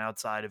Steam and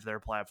outside of their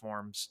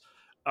platforms,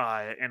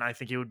 and I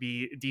think it would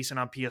be decent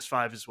on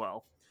PS5 as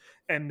well.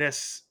 And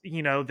this,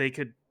 they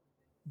could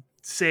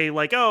say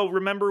like, oh,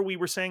 remember we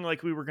were saying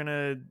like we were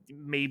gonna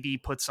maybe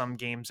put some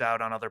games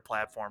out on other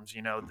platforms,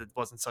 that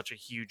wasn't such a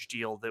huge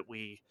deal that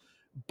we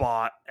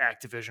bought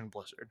Activision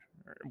Blizzard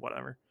or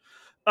whatever.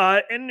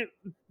 And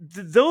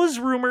those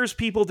rumors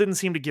people didn't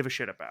seem to give a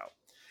shit about.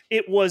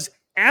 It was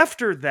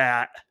after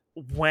that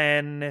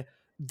when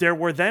there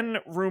were then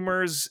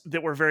rumors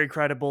that were very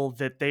credible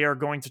that they are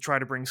going to try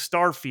to bring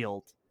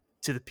Starfield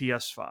to the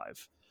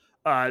PS5,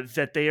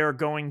 that they are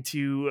going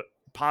to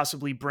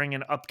possibly bring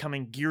an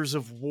upcoming Gears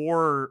of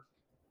War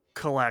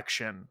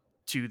collection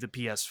to the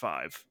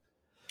PS5.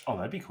 Oh,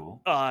 that'd be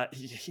cool.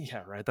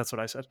 Yeah, right. That's what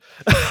I said.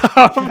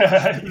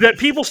 That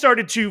people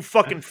started to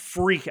fucking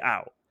freak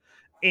out.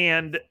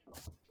 And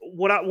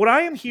what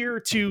I am here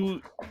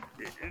to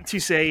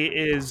say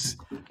is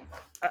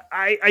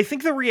I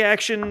think the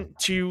reaction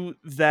to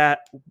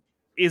that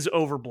is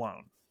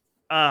overblown.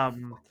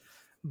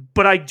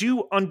 But I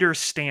do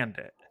understand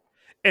it.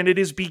 And it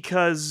is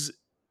because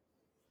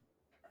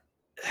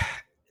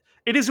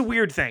it is a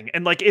weird thing.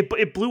 And like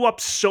it blew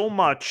up so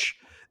much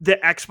that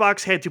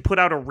Xbox had to put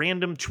out a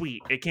random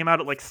tweet. It came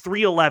out at like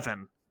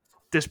 3:11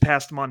 this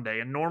past Monday,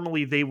 and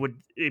normally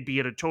it'd be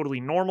at a totally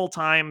normal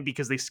time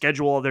because they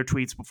schedule all their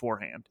tweets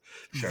beforehand.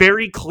 Sure.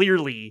 Very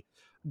clearly,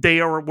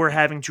 we're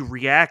having to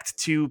react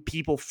to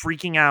people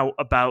freaking out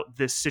about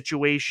this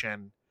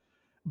situation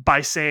by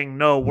saying,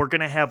 no, we're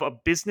going to have a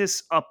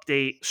business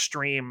update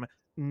stream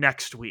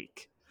next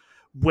week,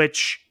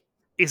 which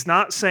is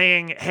not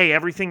saying, hey,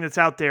 everything that's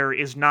out there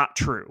is not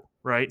true,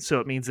 right? So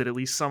it means that at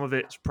least some of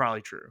it is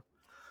probably true.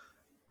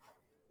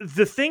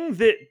 The thing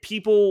that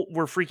people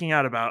were freaking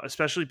out about,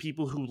 especially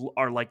people who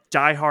are like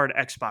diehard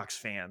Xbox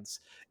fans,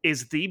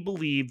 is they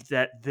believe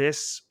that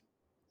this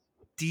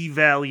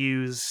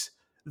devalues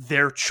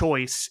their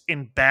choice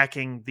in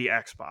backing the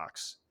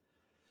Xbox.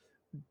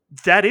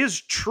 That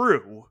is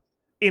true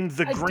in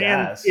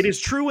the it is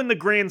true in the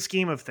grand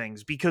scheme of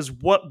things, because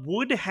what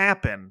would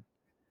happen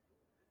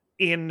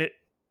in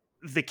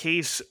the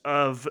case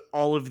of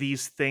all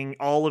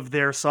of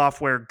their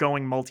software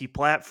going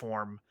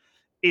multi-platform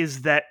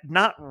is that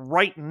not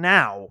right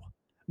now,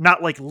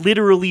 not like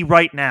literally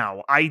right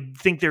now, I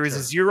think there is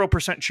a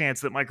 0%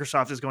 chance that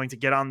Microsoft is going to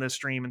get on this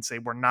stream and say,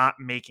 we're not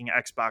making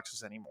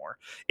Xboxes anymore.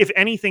 If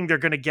anything, they're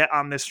going to get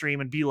on this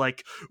stream and be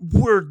like,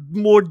 we're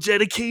more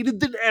dedicated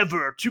than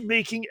ever to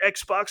making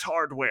Xbox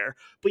hardware.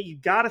 But you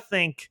got to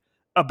think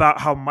about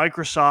how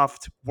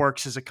Microsoft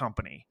works as a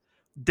company.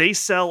 They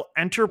sell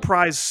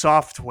enterprise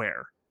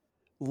software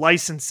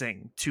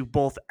licensing to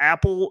both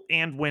Apple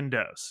and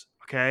Windows.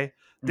 Okay.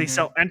 They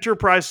sell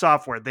enterprise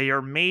software. They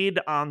are made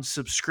on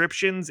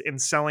subscriptions and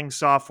selling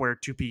software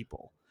to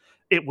people.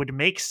 It would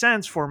make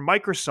sense for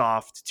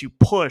Microsoft to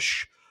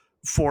push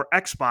for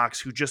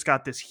Xbox, who just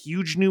got this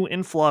huge new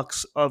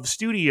influx of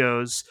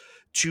studios,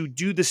 to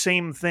do the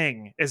same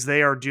thing as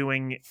they are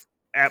doing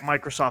at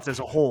Microsoft as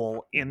a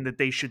whole, in that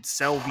they should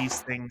sell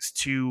these things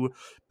to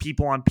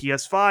people on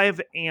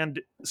PS5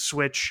 and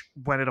Switch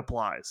when it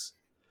applies.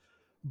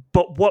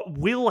 But what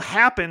will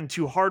happen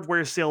to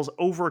hardware sales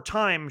over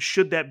time,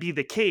 should that be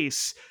the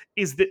case,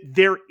 is that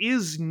there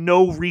is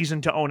no reason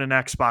to own an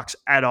Xbox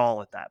at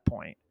all at that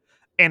point.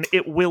 And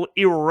it will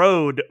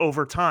erode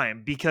over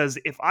time, because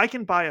if I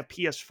can buy a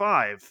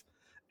PS5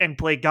 and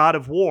play God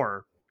of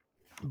War,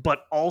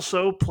 but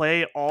also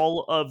play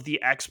all of the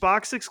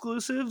Xbox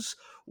exclusives,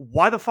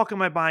 why the fuck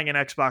am I buying an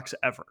Xbox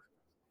ever?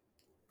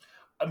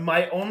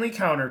 My only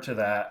counter to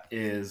that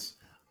is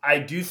I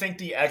do think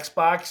the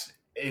Xbox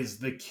is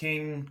the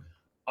king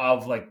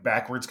of like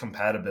backwards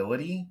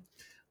compatibility.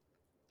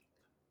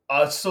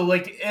 So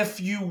like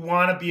if you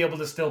want to be able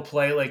to still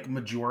play like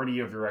majority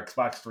of your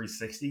Xbox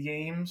 360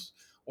 games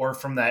or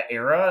from that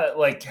era,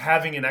 like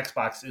having an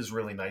Xbox is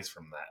really nice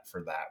for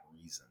that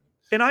reason.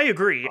 And I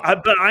agree,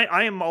 but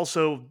I am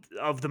also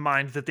of the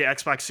mind that the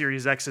Xbox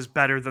Series X is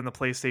better than the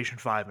PlayStation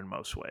 5 in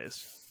most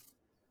ways.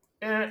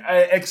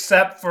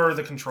 Except for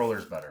the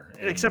controller's better.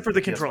 Except for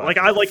the controller. Like,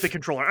 I like the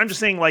controller. I'm just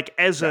saying, like,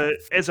 as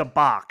a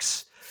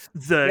box,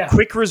 the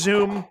quick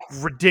resume,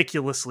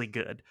 ridiculously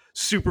good.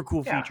 Super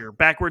cool feature.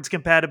 Backwards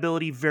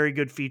compatibility, very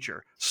good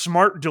feature.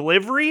 Smart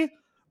delivery,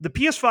 the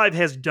PS5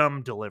 has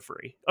dumb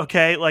delivery.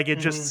 Okay? Like, it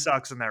just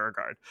sucks in that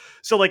regard.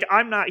 So, like,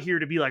 I'm not here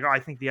to be like, oh, I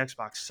think the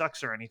Xbox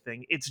sucks or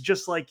anything. It's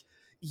just like,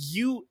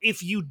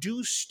 if you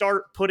do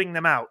start putting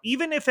them out,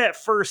 even if at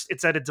first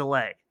it's at a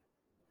delay,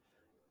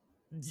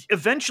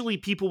 eventually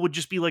people would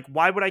just be like,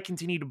 why would I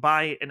continue to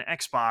buy an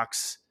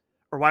Xbox,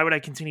 or why would I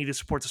continue to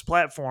support this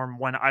platform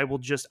when I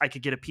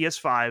could get a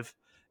PS5,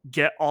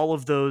 get all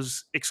of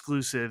those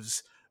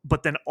exclusives,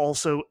 but then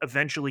also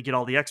eventually get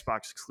all the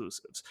Xbox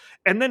exclusives.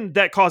 And then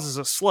that causes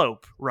a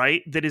slope,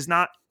 right? That is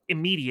not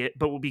immediate,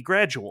 but will be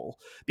gradual,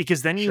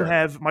 because then you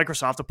have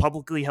Microsoft, a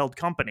publicly held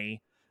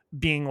company,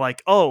 being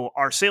like, oh,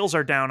 our sales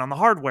are down on the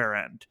hardware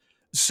end,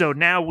 so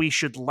now we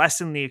should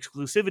lessen the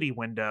exclusivity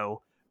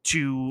window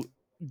to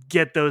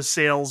get those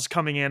sales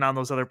coming in on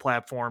those other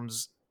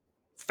platforms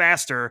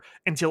faster,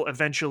 until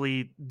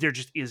eventually there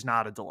just is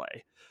not a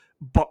delay.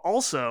 But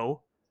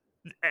also,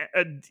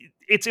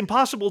 it's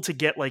impossible to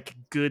get like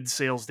good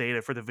sales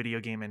data for the video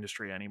game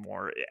industry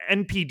anymore.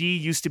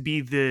 NPD used to be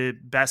the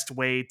best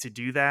way to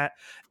do that,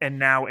 and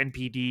now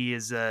NPD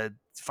is a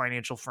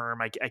financial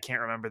firm. I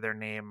can't remember their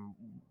name.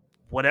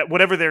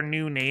 Whatever their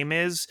new name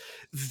is,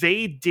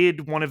 they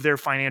did one of their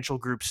financial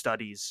group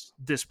studies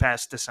this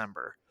past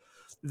December.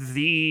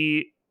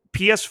 The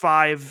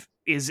PS5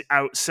 is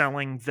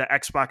outselling the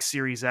Xbox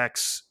Series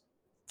X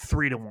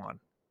 3-1,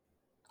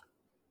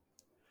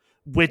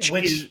 which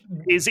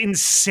is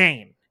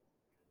insane.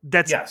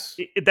 That's Yes.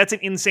 that's an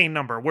insane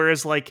number.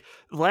 Whereas like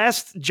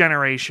last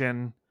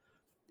generation,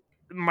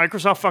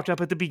 Microsoft fucked up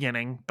at the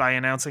beginning by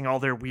announcing all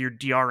their weird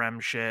DRM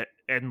shit,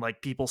 and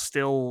like people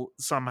still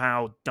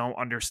somehow don't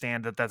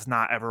understand that that's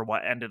not ever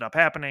what ended up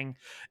happening.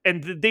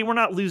 And they were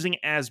not losing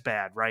as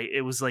bad, right?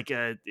 It was like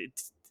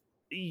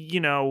you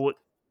know,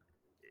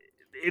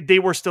 they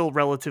were still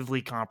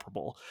relatively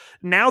comparable.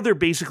 Now they're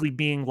basically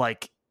being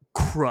like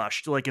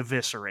crushed, like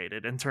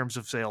eviscerated in terms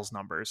of sales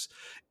numbers.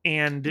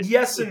 And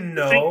Yes and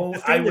the no. I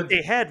thing that would.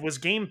 they had was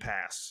Game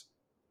Pass,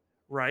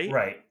 right?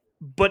 Right.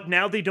 But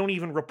now they don't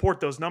even report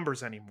those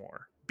numbers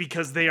anymore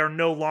because they are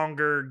no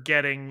longer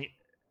getting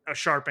a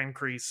sharp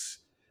increase,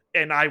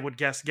 and I would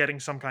guess getting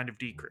some kind of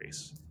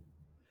decrease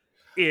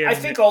I in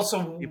think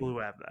also people who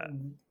have that.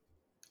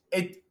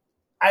 it.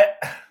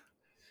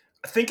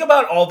 I think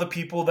about all the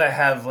people that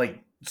have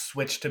like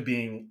switched to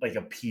being like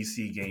a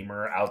PC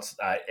gamer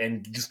outside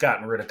and just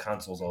gotten rid of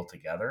consoles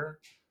altogether.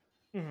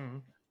 Mm-hmm.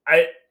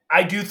 I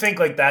I do think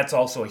like that's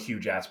also a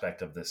huge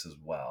aspect of this as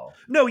well.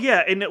 No,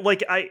 yeah, and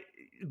like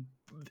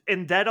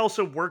and that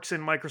also works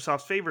in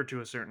Microsoft's favor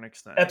to a certain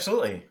extent.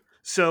 Absolutely.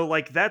 So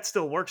like that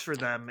still works for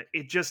them.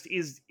 It just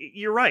is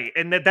you're right.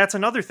 And that's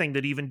another thing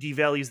that even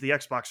devalues the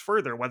Xbox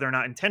further, whether or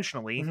not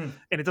intentionally. Mm-hmm.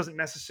 And it doesn't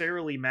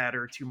necessarily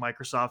matter to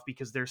Microsoft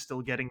because they're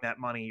still getting that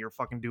money. You're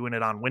fucking doing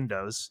it on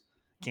Windows.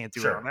 Can't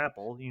do it on Sure.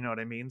 Apple. You know what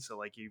I mean? So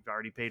like you've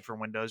already paid for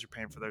Windows, you're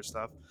paying for their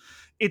stuff.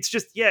 It's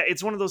just yeah,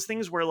 it's one of those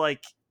things where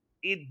like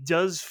it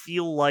does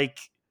feel like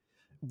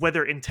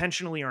whether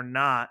intentionally or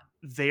not,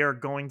 they are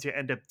going to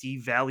end up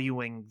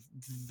devaluing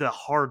the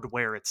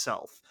hardware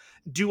itself.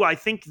 Do I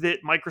think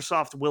that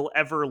Microsoft will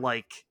ever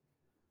like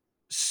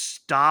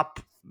stop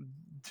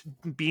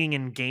being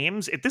in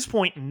games? At this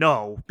point,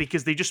 no,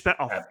 because they just spent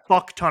a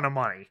fuck ton of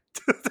money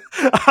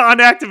on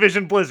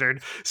Activision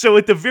Blizzard. So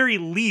at the very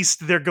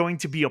least, they're going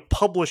to be a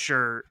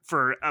publisher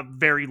for a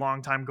very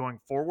long time going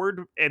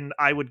forward. And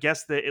I would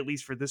guess that at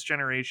least for this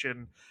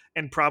generation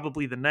and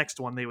probably the next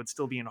one, they would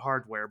still be in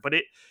hardware. But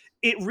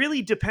it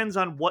really depends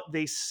on what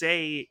they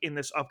say in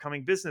this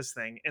upcoming business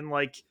thing. And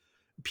like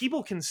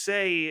people can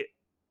say,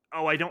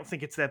 oh, I don't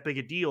think it's that big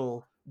a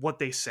deal. What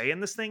they say in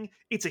this thing,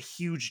 it's a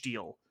huge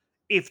deal.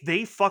 If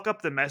they fuck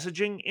up the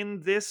messaging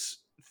in this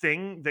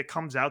thing that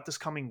comes out this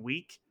coming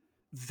week,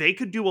 they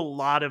could do a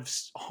lot of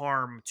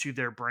harm to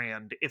their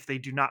brand if they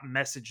do not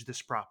message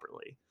this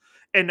properly.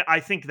 And I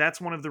think that's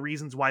one of the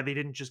reasons why they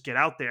didn't just get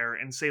out there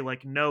and say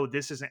like, no,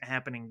 this isn't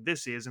happening,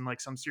 this is, in like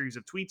some series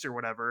of tweets or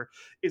whatever,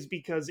 is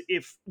because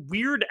if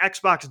weird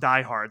Xbox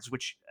diehards,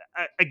 which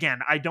again,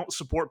 I don't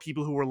support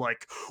people who are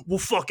like, well,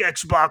 fuck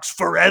Xbox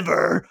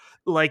forever.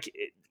 Like,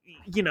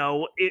 you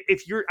know,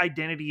 if your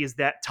identity is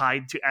that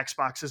tied to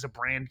Xbox as a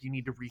brand, you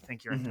need to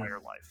rethink your Mm-hmm. entire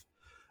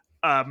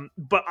life.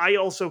 But I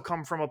also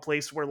come from a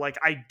place where like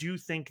I do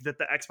think that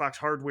the Xbox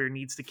hardware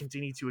needs to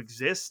continue to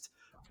exist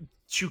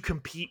to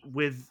compete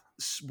with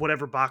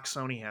whatever box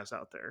Sony has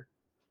out there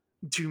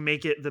to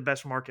make it the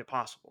best market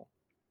possible.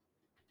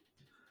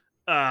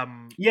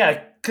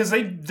 Yeah, because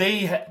I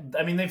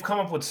mean, they've come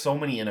up with so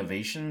many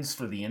innovations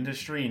for the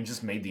industry and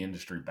just made the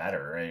industry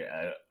better.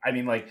 Right? I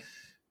mean, like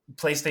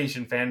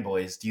PlayStation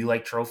fanboys, do you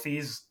like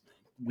trophies?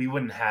 You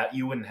wouldn't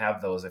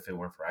have those if it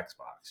weren't for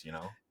Xbox. You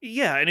know?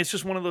 Yeah, and it's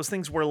just one of those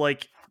things where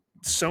like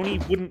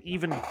Sony wouldn't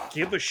even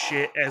give a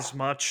shit as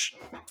much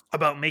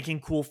about making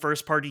cool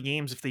first party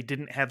games if they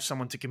didn't have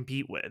someone to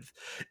compete with.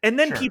 And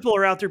then Sure. people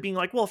are out there being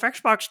like, well, if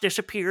Xbox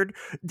disappeared,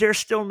 there's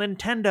still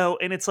Nintendo.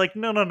 And it's like,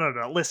 no.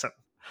 Listen,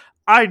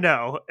 I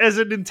know as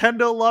a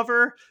Nintendo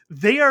lover,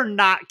 they are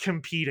not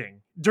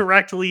competing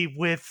directly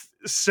with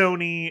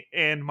Sony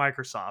and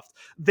Microsoft.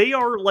 They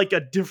are like a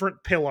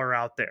different pillar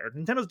out there.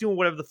 Nintendo's doing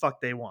whatever the fuck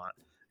they want.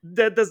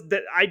 That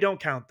I don't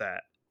count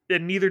that.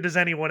 And neither does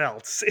anyone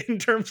else in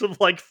terms of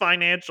like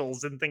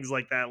financials and things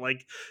like that.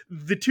 Like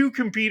the two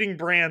competing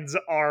brands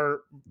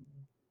are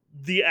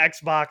the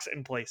Xbox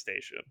and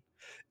PlayStation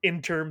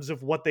in terms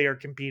of what they are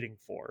competing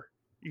for,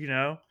 you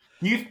know?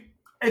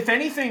 If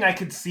anything, I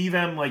could see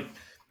them like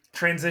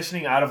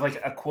transitioning out of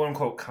like a quote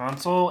unquote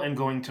console and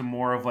going to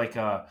more of like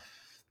a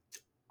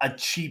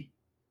cheap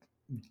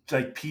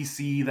like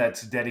PC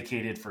that's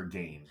dedicated for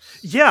games.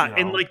 Yeah, You know?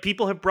 and like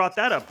people have brought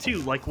that up too,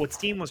 like what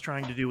Steam was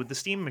trying to do with the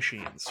Steam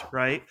machines,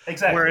 right?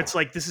 Exactly. Where it's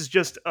like this is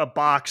just a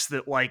box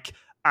that like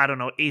I don't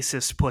know,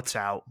 Asus puts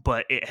out,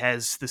 but it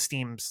has the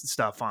Steam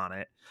stuff on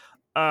it.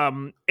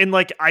 And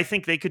like I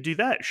think they could do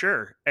that,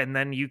 sure. And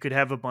then you could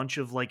have a bunch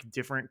of like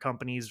different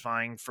companies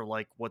vying for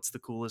like what's the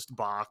coolest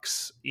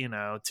box, you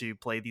know, to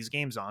play these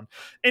games on.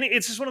 And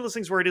it's just one of those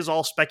things where it is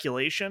all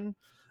speculation.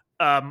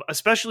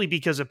 Especially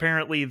because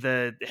apparently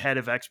the head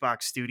of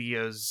Xbox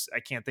Studios, I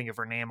can't think of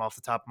her name off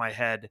the top of my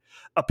head,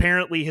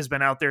 apparently has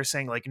been out there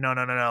saying like, no,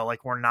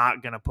 like we're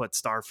not gonna put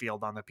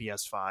Starfield on the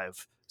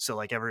PS5. So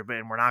like everybody,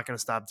 and we're not gonna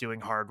stop doing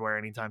hardware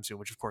anytime soon.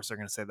 Which of course they're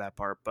gonna say that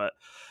part, but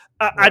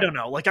Right. I don't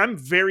know. Like I'm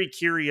very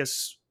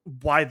curious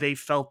why they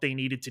felt they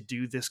needed to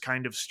do this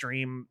kind of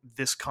stream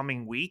this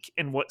coming week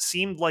in what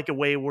seemed like a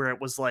way where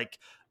it was like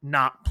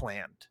not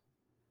planned.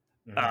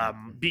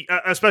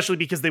 Especially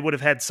because they would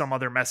have had some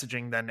other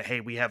messaging than,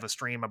 hey, we have a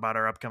stream about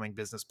our upcoming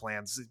business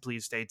plans,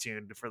 please stay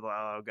tuned for the,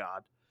 oh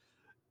god,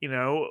 you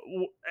know.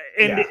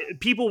 And Yeah.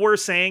 people were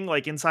saying,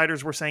 like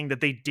insiders were saying,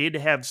 that they did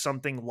have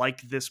something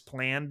like this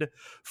planned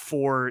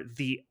for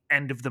the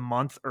end of the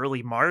month,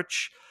 early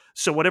March.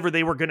 So whatever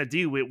they were going to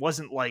do, it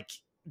wasn't like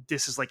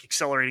this is like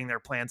accelerating their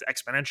plans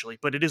exponentially,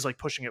 but it is like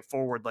pushing it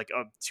forward like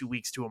 2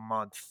 weeks to a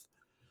month,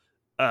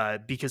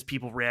 because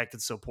people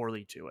reacted so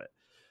poorly to it.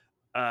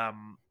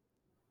 And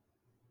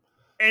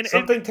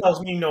Something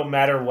tells me no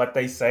matter what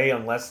they say,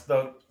 unless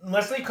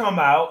they come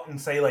out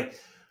and say like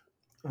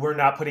we're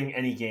not putting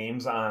any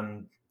games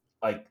on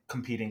like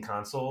competing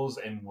consoles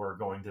and we're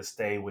going to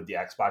stay with the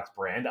Xbox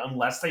brand,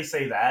 unless they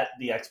say that,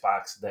 the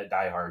Xbox that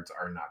diehards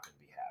are not going to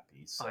be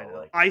happy. So I know.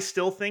 like, I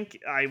still think,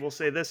 I will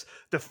say this,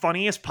 the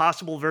funniest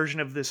possible version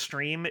of this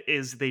stream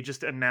is they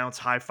just announce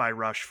Hi-Fi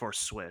Rush for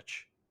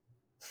Switch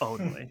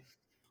only.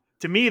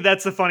 To me,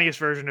 that's the funniest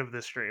version of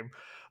this stream.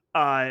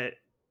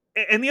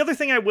 And the other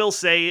thing I will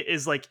say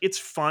is, like, it's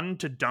fun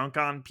to dunk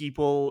on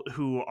people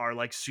who are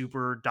like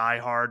super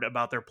diehard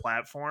about their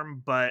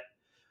platform, but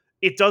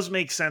it does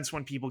make sense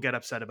when people get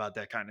upset about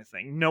that kind of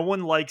thing. No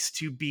one likes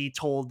to be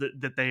told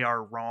that they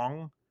are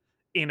wrong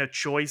in a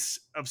choice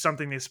of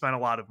something they spent a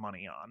lot of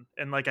money on.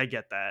 And like, I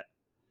get that.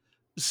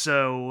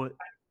 So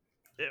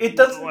it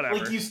doesn't, whatever.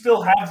 like, you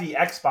still have the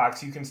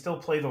Xbox, you can still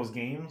play those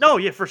games. No,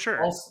 yeah, for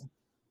sure.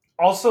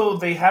 Also,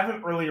 they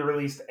haven't really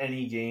released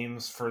any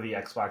games for the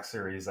Xbox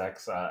Series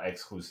X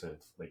exclusive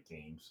like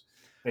games.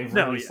 They've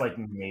released like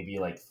maybe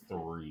like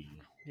 3.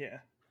 Yeah.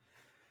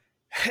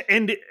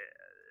 And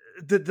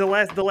the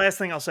last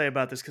thing I'll say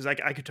about this, because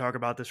I could talk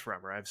about this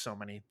forever. I have so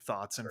many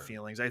thoughts and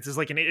feelings. It's just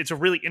like it's a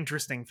really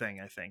interesting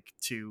thing, I think,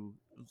 to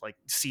like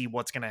see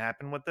what's going to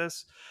happen with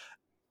this.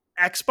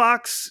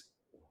 Xbox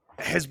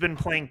has been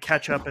playing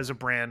catch up as a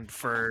brand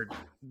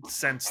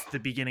since the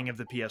beginning of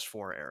the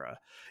PS4 era.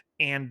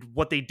 And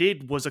what they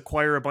did was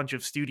acquire a bunch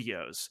of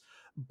studios,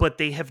 but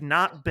they have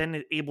not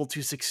been able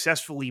to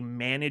successfully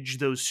manage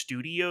those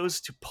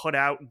studios to put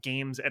out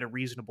games at a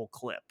reasonable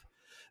clip.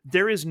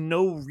 There is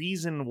no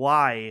reason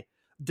why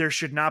there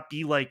should not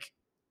be like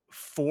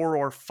 4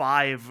 or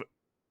 5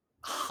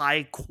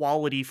 high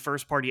quality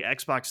first party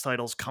Xbox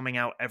titles coming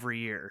out every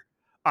year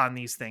on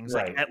these things,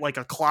 right, like at like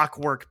a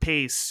clockwork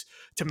pace,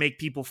 to make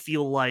people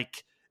feel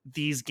like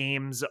these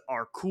games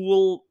are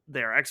cool,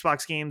 they're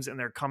Xbox games, and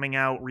they're coming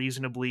out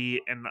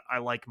reasonably, and I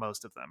like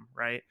most of them,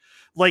 right?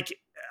 Like,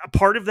 a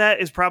part of that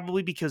is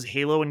probably because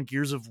Halo and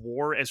Gears of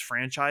War as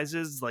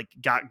franchises like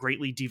got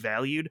greatly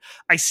devalued.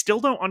 I still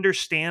don't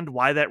understand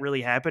why that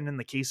really happened in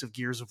the case of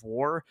Gears of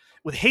War.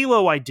 With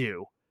Halo, I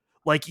do.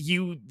 Like,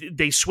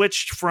 they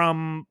switched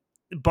from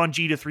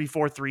Bungie to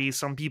 343.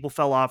 Some people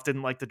fell off,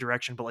 didn't like the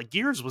direction, but like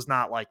Gears was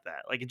not like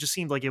that. Like, it just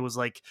seemed like it was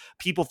like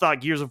people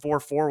thought Gears of War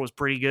 4 was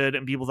pretty good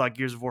and people thought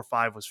Gears of War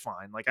 5 was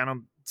fine. Like, I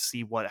don't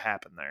see what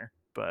happened there,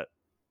 but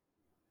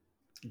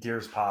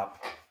Gears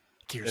pop.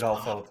 Gears it all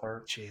fell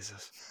apart.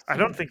 Jesus. I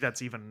don't think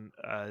that's even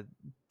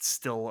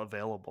still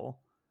available.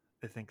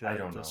 I think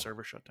that the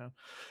server shut down.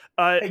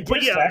 Hey,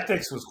 Gears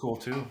Tactics was cool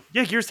too.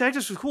 Yeah, Gears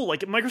Tactics was cool. Like,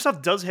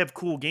 Microsoft does have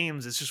cool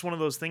games. It's just one of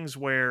those things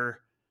where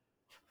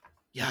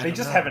they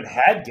just haven't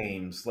had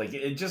games. Like,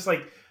 it just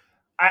like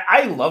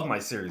I love my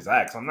Series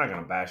X. I'm not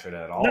gonna bash it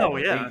at all. No,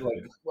 like, yeah.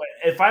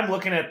 If I'm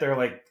looking at their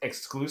like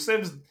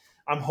exclusives,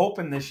 I'm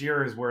hoping this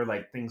year is where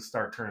like things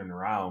start turning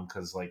around,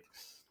 because like,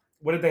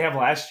 what did they have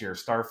last year?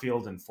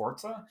 Starfield and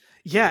Forza?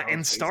 Yeah,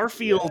 and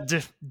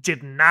Starfield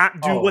did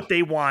not do what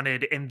they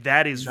wanted, and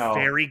that is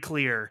very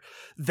clear.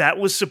 That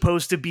was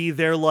supposed to be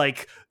their,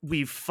 like,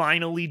 we've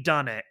finally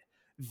done it.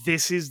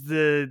 This is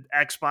the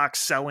Xbox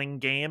selling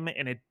game,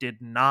 and it did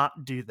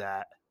not do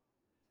that.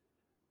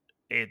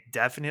 It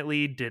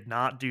definitely did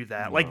not do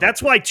that. No. Like,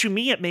 that's why, to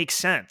me, it makes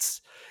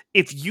sense.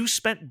 If you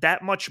spent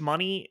that much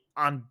money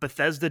on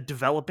Bethesda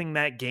developing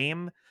that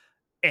game,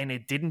 and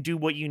it didn't do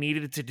what you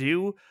needed it to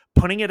do,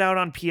 putting it out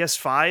on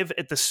PS5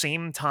 at the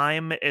same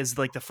time as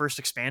like the first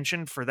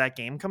expansion for that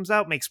game comes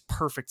out makes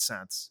perfect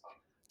sense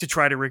to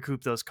try to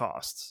recoup those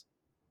costs.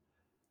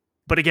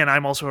 But again,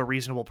 I'm also a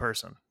reasonable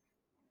person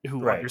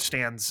who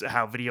understands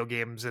how video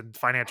games and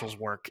financials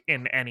work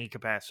in any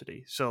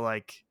capacity. So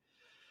like,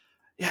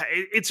 yeah,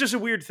 it's just a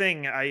weird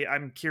thing.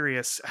 I'm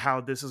curious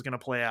how this is going to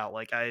play out.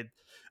 Like,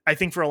 I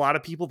think for a lot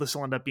of people, this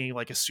will end up being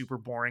like a super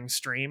boring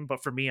stream.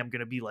 But for me, I'm going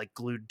to be like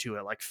glued to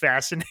it, like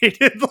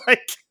fascinated.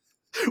 Like,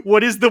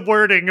 what is the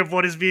wording of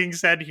what is being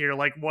said here?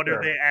 Like, what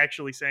are they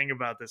actually saying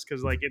about this?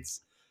 Because like,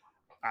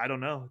 I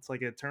don't know. It's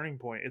like a turning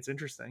point. It's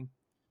interesting.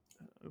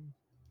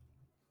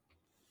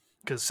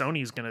 Because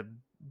Sony's going to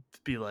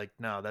be like,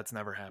 no, that's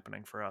never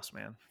happening for us,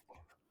 man.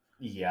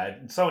 Yeah,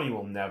 Sony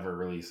will never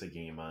release a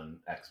game on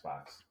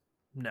Xbox.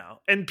 No.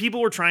 And people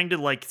were trying to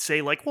like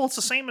say like, well, it's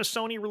the same as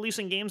Sony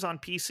releasing games on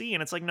PC.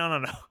 And it's like,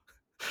 no.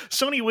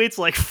 Sony waits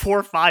like 4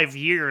 or 5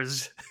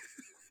 years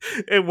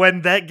And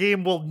when that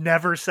game will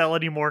never sell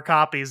any more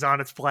copies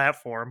on its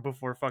platform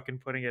before fucking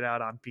putting it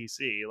out on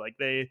PC. Like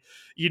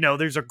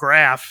there's a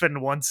graph,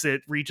 and once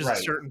it reaches a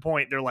Right. certain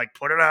point, they're like,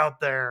 put it out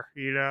there,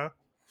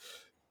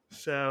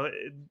 So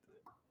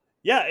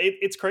yeah,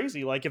 it's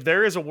crazy. Like if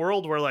there is a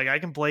world where like I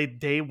can play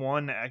day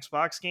one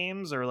Xbox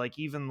games, or like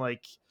even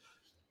like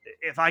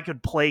if I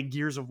could play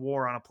Gears of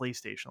War on a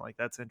PlayStation, like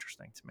that's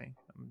interesting to me.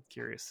 I'm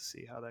curious to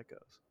see how that goes.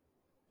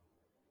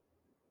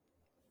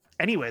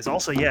 Anyways,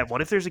 also, yeah,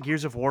 what if there's a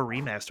Gears of War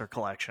remaster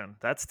collection?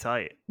 That's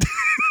tight.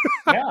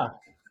 Yeah.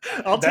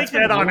 I'll That's take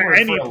been that on rumored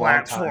any for a long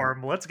time.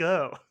 platform. Let's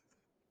go.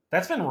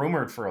 That's been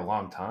rumored for a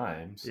long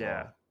time. So.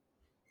 Yeah.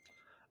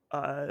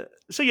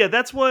 So yeah,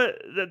 that's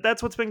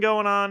what's been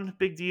going on.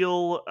 Big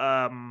deal.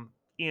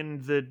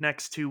 In the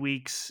next 2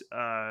 weeks,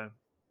 we'll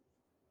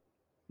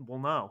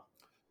know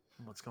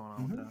what's going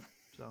on with that.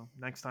 So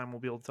next time we'll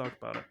be able to talk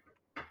about it.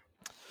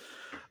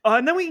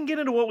 And then we can get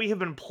into what we have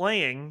been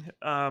playing.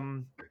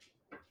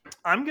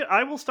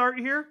 I will start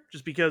here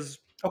just because.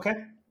 Okay.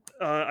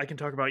 I can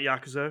talk about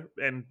Yakuza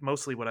and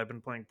mostly what I've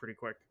been playing pretty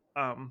quick.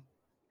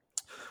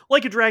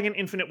 Like a Dragon,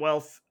 Infinite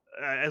Wealth.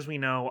 As we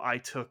know, I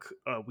took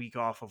a week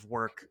off of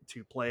work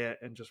to play it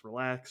and just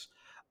relax.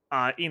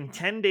 In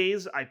 10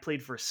 days, I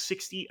played for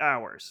 60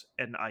 hours,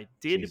 and I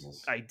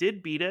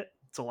did beat it.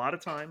 It's a lot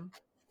of time.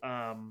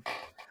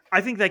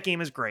 I think that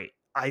game is great.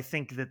 I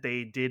think that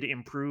they did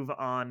improve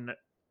on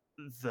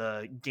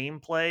the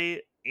gameplay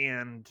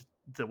and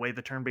the way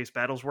the turn-based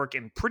battles work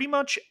in pretty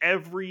much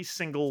every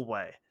single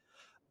way.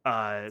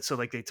 So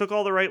like they took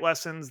all the right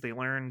lessons, they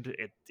learned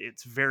it.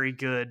 It's very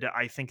good.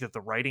 I think that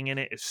the writing in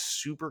it is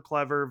super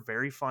clever,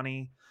 very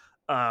funny.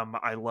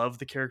 I love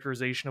the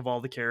characterization of all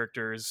the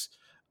characters.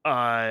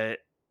 And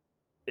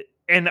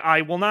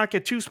I will not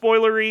get too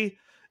spoilery.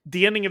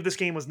 The ending of this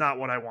game was not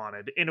what I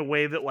wanted, in a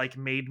way that like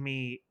made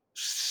me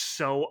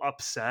so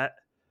upset.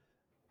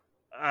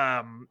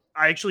 I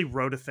actually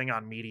wrote a thing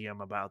on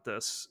Medium about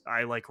this.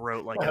 I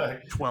wrote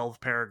a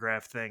 12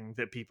 paragraph thing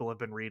that people have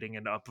been reading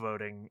and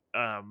upvoting,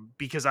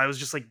 because I was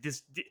just like,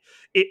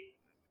 it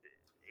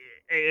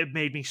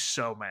made me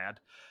so mad.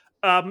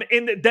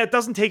 And that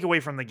doesn't take away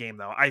from the game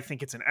though. I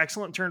think it's an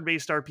excellent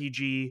turn-based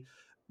RPG.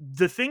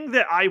 The thing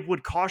that I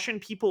would caution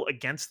people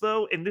against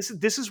though, and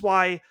this is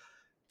why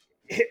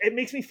it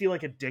makes me feel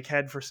like a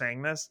dickhead for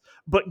saying this,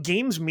 but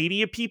games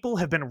media people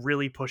have been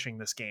really pushing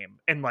this game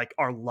and like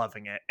are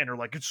loving it and are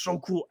like, it's so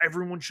cool,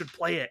 everyone should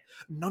play it.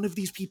 None of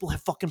these people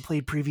have fucking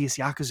played previous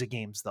Yakuza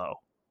games though.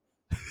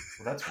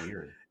 Well, that's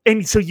weird.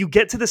 And so you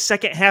get to the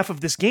second half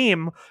of this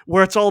game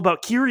where it's all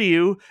about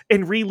Kiryu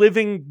and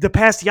reliving the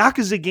past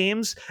Yakuza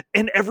games,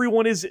 and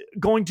everyone is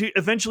going to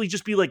eventually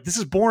just be like, this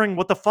is boring,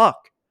 what the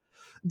fuck?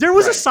 There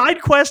was a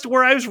side quest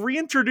where I was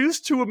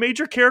reintroduced to a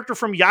major character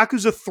from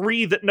Yakuza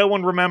 3 that no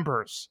one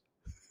remembers.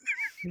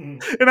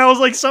 And I was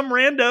like, some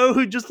rando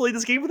who just played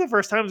this game for the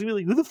first time was gonna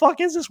be like, who the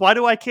fuck is this? Why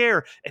do I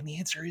care? And the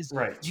answer is,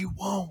 you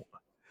won't.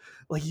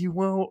 Like, you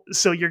won't.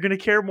 So you're going to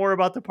care more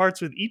about the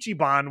parts with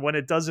Ichiban when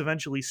it does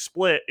eventually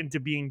split into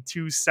being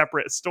two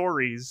separate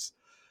stories.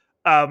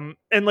 And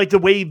like the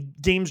way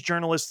games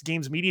journalists,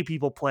 games media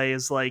people play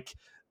is like,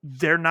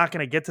 they're not going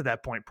to get to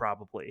that point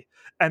probably.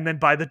 And then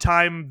by the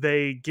time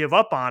they give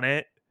up on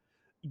it,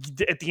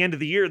 at the end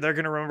of the year, they're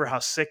going to remember how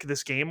sick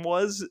this game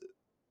was.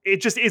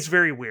 It's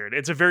very weird.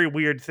 It's a very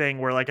weird thing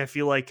where like, I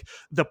feel like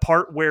the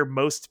part where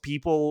most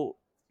people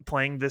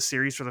playing this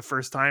series for the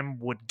first time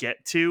would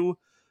get to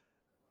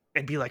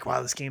and be like,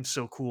 wow, this game's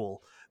so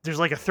cool. There's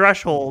like a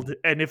threshold.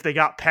 And if they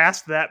got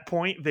past that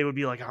point, they would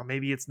be like, oh,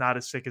 maybe it's not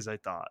as sick as I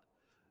thought.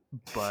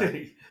 But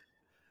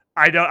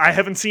I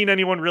haven't seen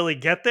anyone really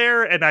get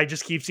there, and I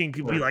just keep seeing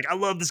people be like, I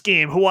love this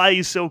game. Hawaii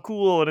is so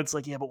cool. And it's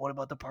like, yeah, but what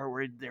about the part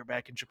where they're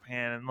back in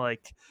Japan? And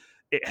like,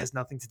 it has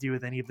nothing to do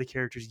with any of the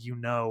characters you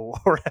know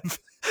or have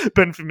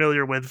been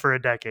familiar with for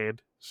a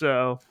decade.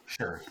 So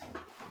sure.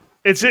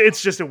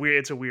 It's just a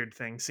weird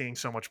thing seeing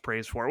so much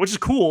praise for it, which is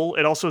cool.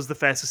 It also is the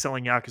fastest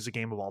selling Yakuza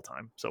game of all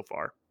time so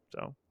far.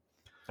 So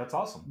that's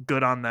awesome.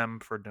 Good on them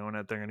for doing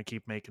it. They're going to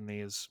keep making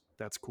these.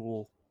 That's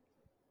cool.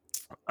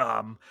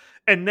 And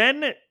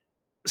then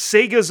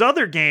Sega's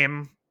other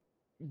game,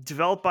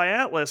 developed by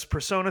Atlas,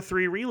 Persona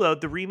 3 Reload,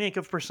 the remake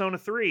of Persona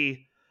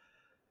 3.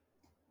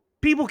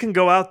 People can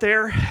go out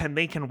there and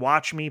they can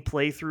watch me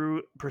play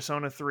through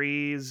Persona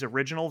 3's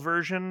original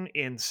version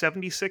in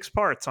 76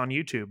 parts on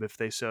YouTube if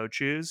they so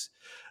choose,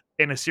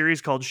 in a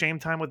series called Shame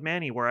Time with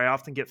Manny, where I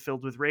often get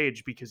filled with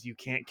rage because you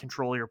can't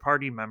control your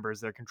party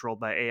members. They're controlled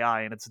by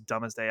AI, and it's the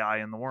dumbest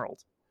AI in the world.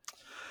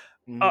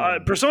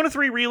 Persona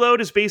 3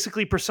 Reload is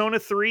basically Persona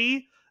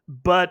 3,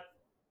 but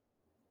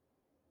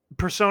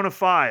Persona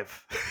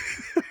 5.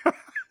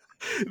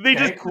 They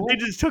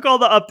just took all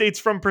the updates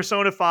from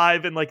Persona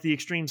 5 and like the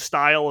extreme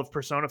style of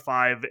Persona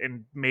 5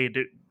 and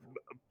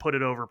put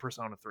it over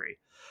Persona 3.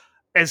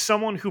 As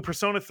someone who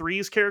Persona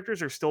 3's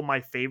characters are still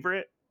my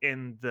favorite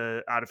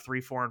out of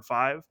 3, 4, and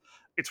 5,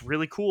 it's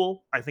really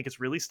cool. I think it's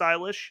really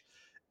stylish.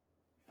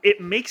 It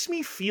makes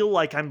me feel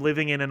like I'm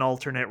living in an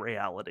alternate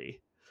reality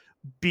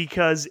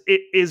because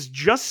it is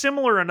just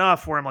similar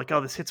enough where I'm like,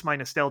 oh, this hits my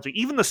nostalgia.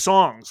 Even the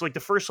songs, like the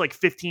first like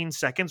 15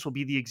 seconds will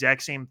be the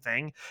exact same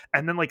thing,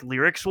 and then like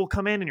lyrics will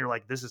come in, and you're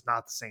like, this is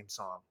not the same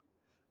song.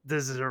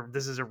 This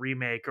is a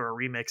remake or a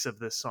remix of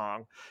this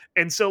song.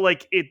 And so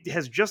like it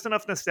has just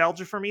enough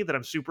nostalgia for me that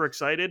I'm super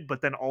excited,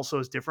 but then also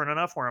is different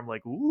enough where I'm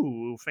like,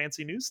 ooh,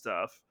 fancy new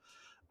stuff.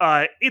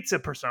 It's a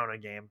Persona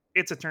game.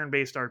 It's a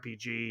turn-based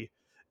RPG.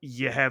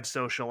 You have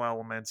social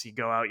elements. You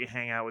go out, you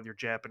hang out with your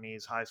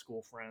Japanese high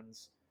school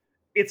friends.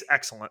 It's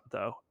excellent,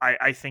 though.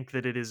 I think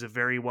that it is a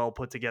very well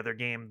put together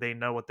game. They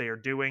know what they are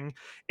doing.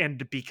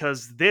 And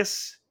because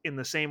this, in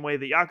the same way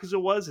that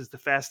Yakuza was, is the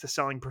fastest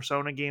selling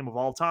Persona game of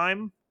all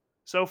time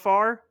so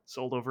far,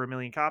 sold over 1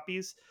 million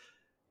copies,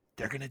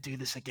 they're going to do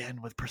this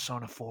again with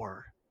Persona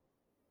 4.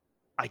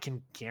 I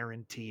can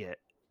guarantee it.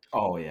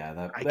 Oh, yeah,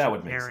 that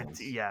would make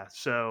sense. Yeah,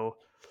 so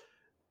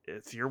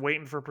if you're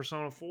waiting for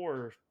Persona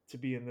 4 to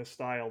be in this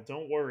style,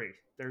 don't worry.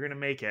 They're going to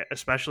make it,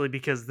 especially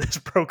because this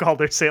broke all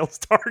their sales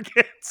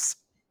targets.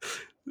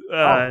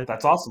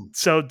 That's awesome.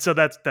 So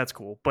that's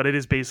cool, but it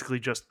is basically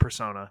just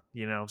Persona,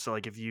 So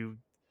like if you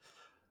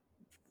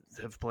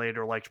have played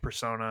or liked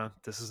Persona,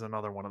 this is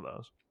another one of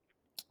those.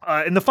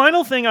 And the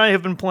final thing I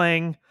have been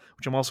playing,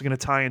 which I'm also going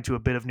to tie into a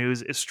bit of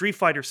news, is Street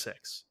Fighter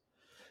 6.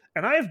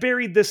 And I have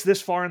buried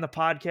this far in the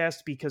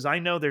podcast because I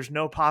know there's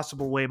no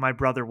possible way my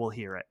brother will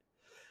hear it.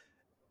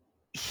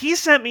 He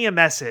sent me a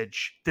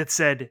message that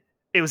said,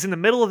 it was in the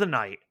middle of the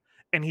night,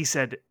 and he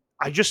said,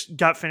 I just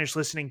got finished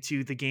listening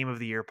to the Game of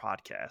the Year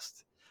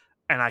podcast,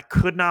 and I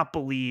could not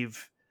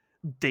believe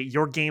that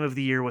your Game of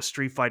the Year was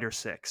Street Fighter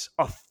 6.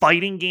 A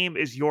fighting game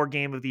is your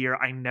Game of the Year.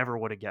 I never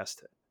would have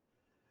guessed it.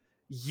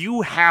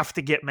 You have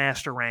to get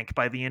Master Rank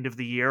by the end of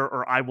the year,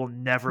 or I will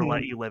never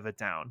let you live it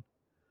down.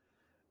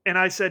 And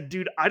I said,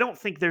 dude, I don't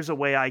think there's a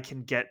way I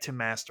can get to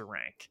Master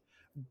Rank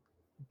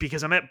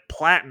because I'm at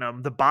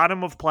Platinum, the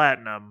bottom of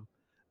Platinum,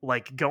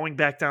 like going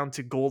back down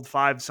to Gold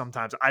 5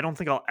 sometimes. I don't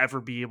think I'll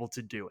ever be able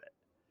to do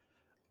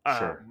it.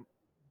 Sure.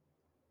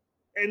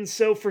 And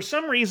so for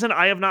some reason,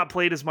 I have not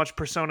played as much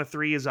Persona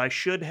 3 as I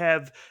should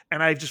have,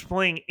 and I've just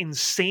playing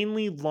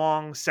insanely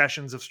long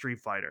sessions of Street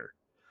Fighter.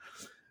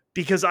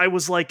 Because I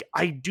was like,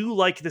 I do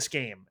like this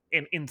game.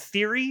 And in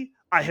theory,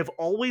 I have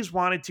always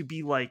wanted to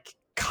be like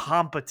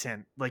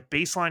competent, like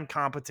baseline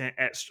competent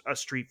at a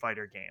Street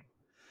Fighter game.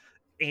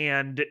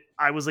 And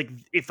I was like,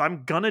 if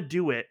I'm gonna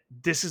do it,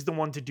 this is the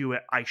one to do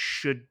it. I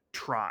should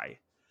try.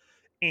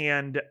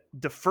 And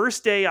the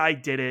first day I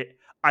did it,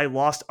 I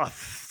lost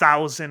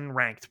 1,000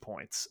 ranked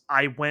points.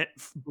 I went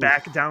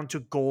back down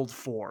to Gold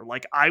 4.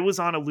 Like I was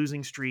on a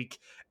losing streak,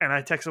 and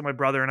I texted my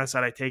brother and I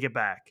said, I take it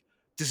back.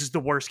 This is the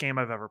worst game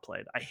I've ever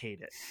played. I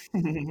hate it.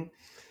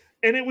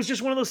 And it was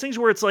just one of those things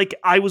where it's like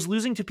I was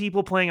losing to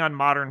people playing on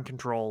modern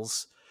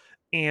controls,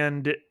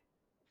 and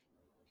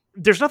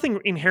there's nothing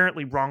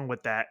inherently wrong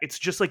with that. It's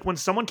just like when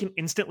someone can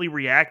instantly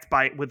react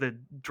with a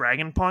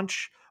dragon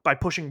punch by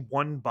pushing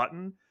one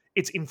button,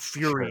 it's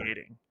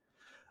infuriating.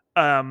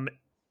 Sure.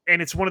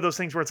 And it's one of those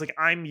things where it's like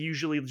I'm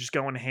usually just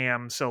going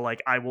ham, so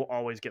like I will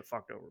always get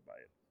fucked over by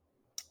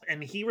it.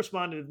 And he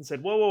responded and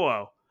said,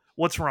 whoa.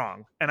 What's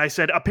wrong? And I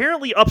said,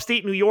 apparently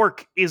upstate New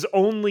York is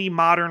only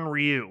modern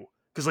Ryu.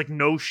 Because, like,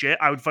 no shit,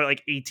 I would fight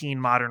like 18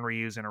 modern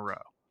Ryus in a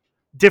row.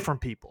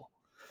 Different people.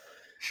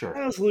 Sure.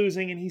 I was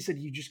losing, and he said,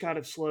 you just got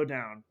to slow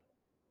down.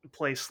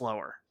 Play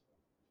slower.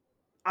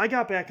 I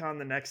got back on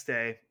the next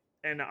day,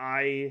 and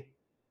I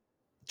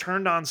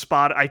turned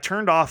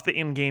off the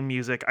in-game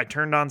music. I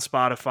turned on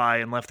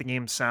Spotify and left the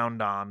game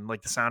sound on,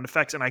 like the sound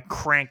effects, and I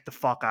cranked the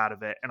fuck out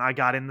of it, and I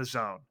got in the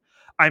zone.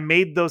 I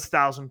made those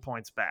 1,000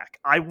 points back.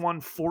 I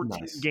won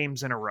 14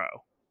 games in a row,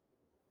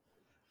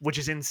 which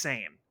is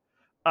insane.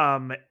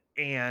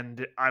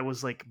 And I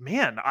was like,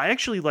 man, I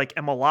actually like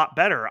am a lot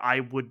better. I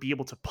would be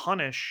able to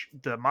punish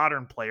the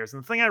modern players.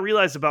 And the thing I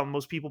realized about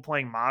most people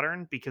playing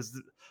modern, because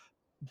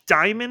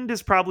Diamond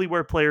is probably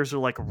where players are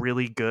like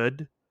really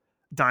good,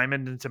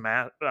 Diamond into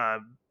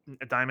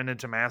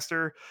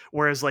Master,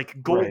 whereas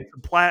like Gold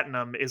to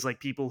Platinum is like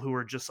people who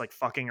are just like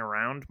fucking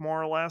around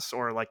more or less,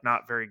 or like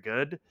not very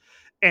good.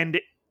 And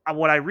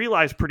what I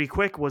realized pretty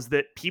quick was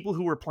that people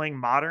who were playing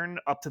modern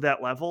up to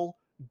that level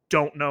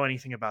don't know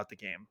anything about the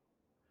game.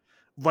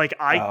 Like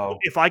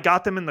if I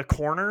got them in the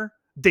corner,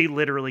 they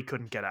literally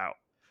couldn't get out.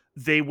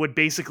 They would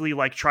basically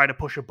like try to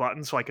push a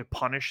button so I could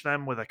punish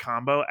them with a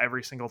combo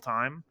every single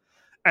time.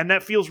 And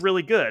that feels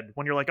really good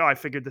when you're like, oh, I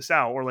figured this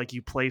out. Or like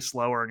you play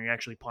slower and you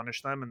actually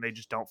punish them and they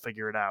just don't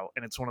figure it out.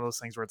 And it's one of those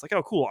things where it's like,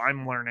 oh, cool,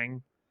 I'm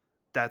learning.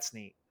 That's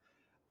neat.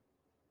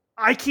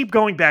 I keep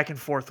going back and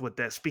forth with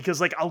this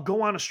because like I'll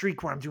go on a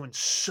streak where I'm doing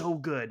so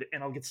good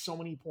and I'll get so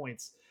many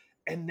points.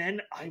 And then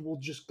I will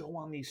just go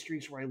on these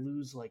streaks where I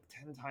lose like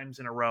 10 times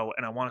in a row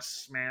and I want to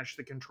smash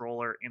the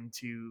controller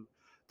into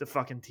the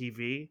fucking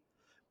TV.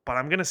 But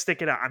I'm going to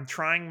stick it out. I'm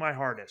trying my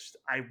hardest.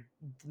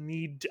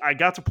 I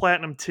got to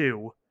Platinum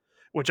 2,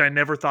 which I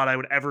never thought I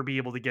would ever be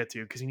able to get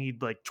to because you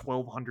need like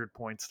 1,200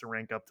 points to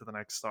rank up to the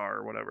next star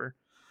or whatever.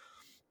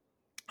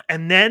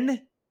 And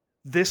then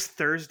this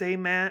Thursday,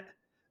 Matt,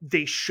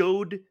 they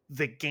showed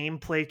the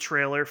gameplay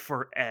trailer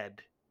for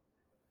Ed.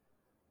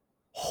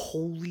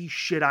 Holy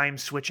shit, I am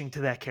switching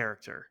to that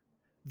character.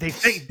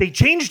 They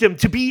changed him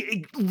to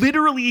be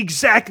literally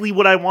exactly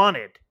what I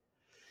wanted.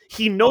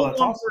 He no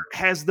longer awesome.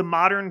 has the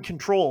modern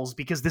controls,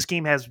 because this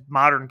game has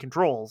modern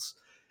controls,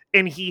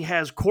 and he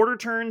has quarter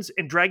turns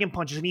and dragon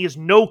punches, and he has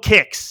no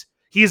kicks.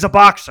 He is a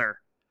boxer,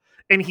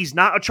 and he's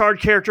not a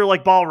charged character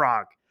like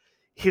Balrog.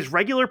 His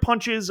regular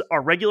punches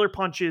are regular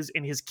punches,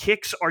 and his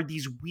kicks are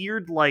these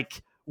weird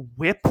like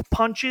whip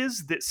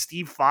punches that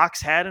Steve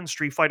Fox had in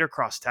Street Fighter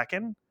Cross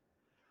Tekken.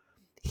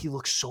 He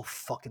looks so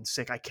fucking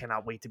sick. I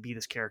cannot wait to be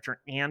this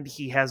character. And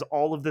he has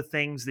all of the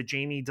things that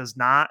Jamie does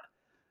not.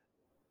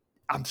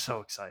 I'm so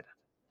excited.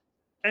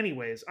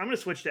 Anyways, I'm going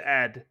to switch to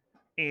Ed,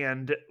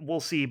 and we'll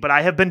see. But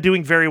I have been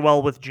doing very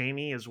well with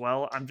Jamie as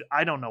well.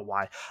 I don't know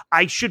why.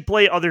 I should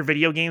play other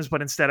video games,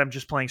 but instead I'm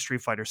just playing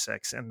Street Fighter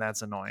 6, and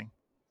that's annoying.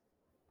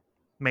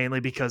 Mainly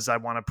because I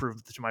want to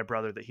prove to my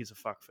brother that he's a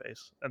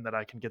fuckface and that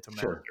I can get to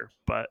master.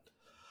 But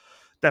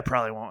that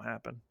probably won't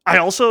happen.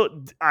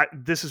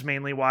 This is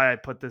mainly why I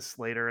put this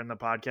later in the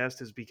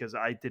podcast, is because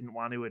I didn't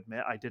want to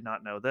admit I did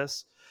not know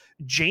this.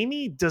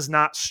 Jamie does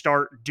not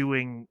start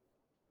doing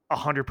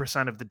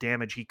 100% of the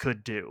damage he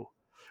could do.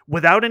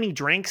 Without any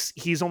drinks,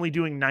 he's only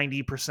doing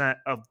 90%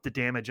 of the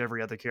damage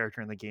every other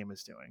character in the game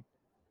is doing.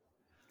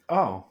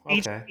 Oh,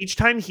 okay. Each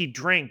time he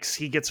drinks,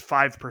 he gets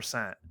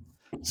 5%.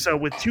 So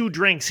with 2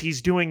 drinks,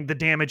 he's doing the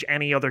damage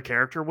any other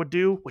character would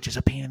do, which is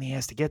a pain in the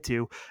ass to get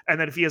to. And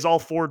then if he has all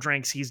 4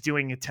 drinks, he's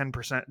doing a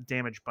 10%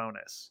 damage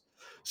bonus.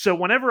 So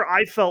whenever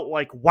I felt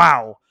like,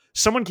 wow,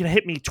 someone can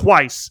hit me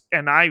twice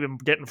and I am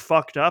getting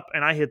fucked up,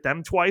 and I hit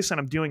them twice and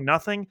I'm doing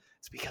nothing,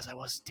 it's because I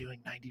wasn't doing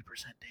 90%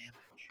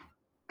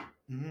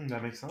 damage.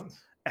 That makes sense.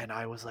 And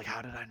I was like,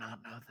 how did I not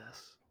know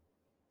this?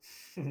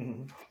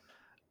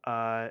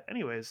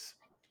 Anyways,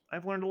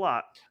 I've learned a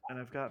lot, and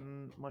I've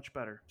gotten much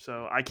better.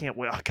 So I can't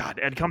wait. Oh, God.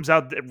 Ed comes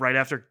out right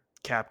after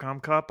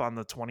Capcom Cup on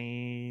the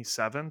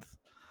 27th.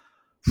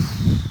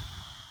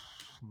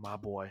 My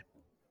boy.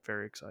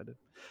 Very excited.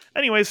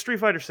 Anyways, Street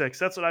Fighter 6.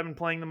 That's what I've been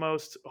playing the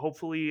most.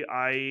 Hopefully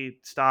I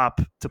stop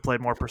to play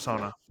more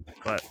Persona,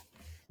 but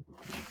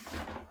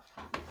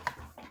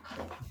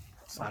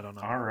I don't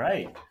know. All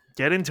right.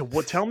 Get into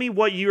what? Tell me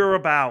what you're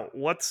about.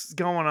 What's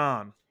going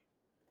on?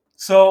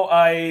 So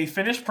I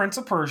finished Prince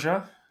of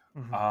Persia.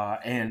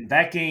 And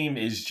that game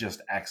is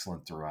just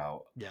excellent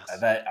throughout. Yes.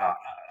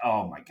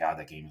 Oh my God,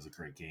 that game is a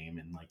great game.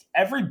 And like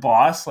every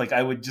boss, like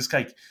I would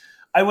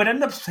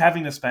end up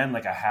having to spend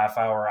like a half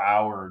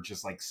hour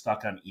just like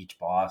stuck on each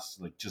boss,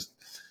 like just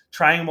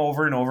trying them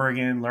over and over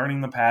again,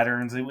 learning the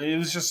patterns. It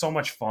was just so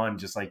much fun,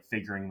 just like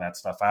figuring that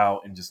stuff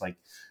out and just like,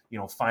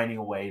 finding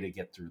a way to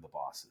get through the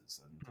bosses.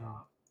 And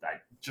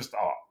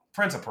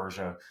Prince of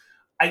Persia.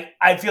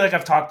 I feel like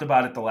I've talked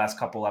about it the last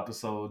couple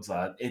episodes.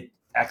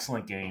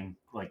 Excellent game.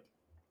 Like,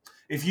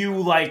 if you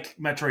like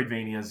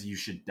Metroidvanias, you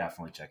should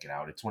definitely check it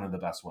out. It's one of the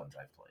best ones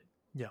I've played.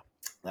 Yeah.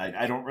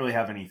 I don't really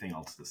have anything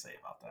else to say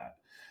about that.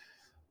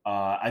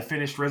 I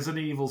finished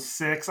Resident Evil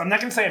 6. I'm not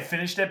going to say I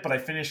finished it, but I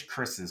finished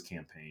Chris's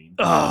campaign.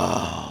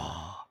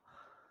 Oh,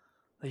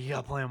 you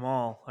got to play them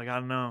all. I got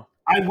to know.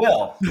 I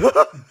will,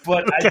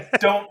 but okay. I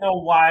don't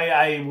know why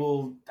I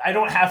will. I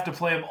don't have to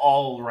play them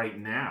all right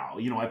now.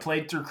 I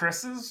played through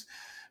Chris's.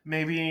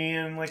 Maybe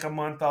in like a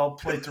month I'll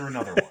play through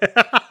another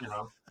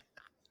one.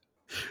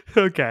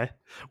 Okay.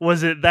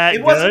 Was it that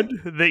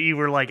good that you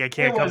were like, I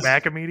can't come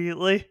back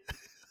immediately?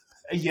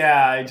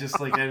 Yeah, I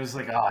was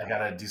like, oh, I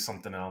gotta do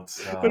something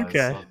else.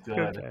 Okay. It's so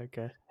good.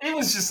 Okay. It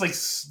was just like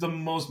the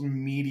most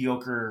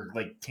mediocre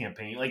like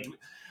campaign. Like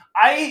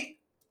I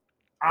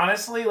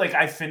honestly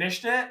I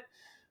finished it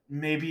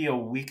maybe a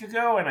week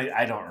ago and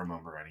I don't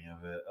remember any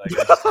of it. Like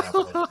I just kind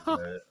of played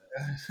through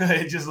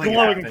it. It just like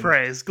glowing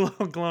praise.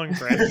 Glowing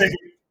praise.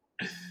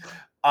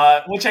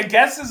 Which I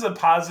guess is a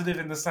positive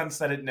in the sense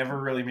that it never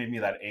really made me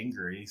that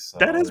angry. So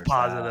that is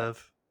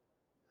positive.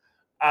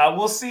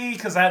 We'll see,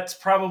 because that's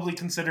probably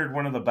considered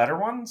one of the better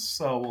ones.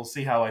 So we'll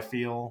see how I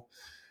feel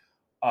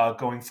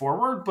going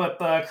forward. But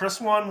the Chris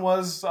one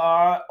was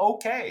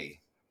okay.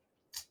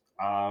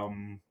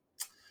 And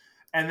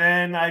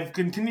then I've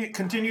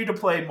continued to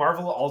play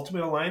Marvel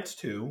Ultimate Alliance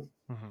 2.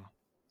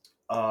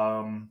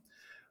 Mm-hmm.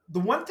 The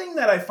one thing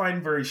that I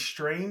find very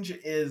strange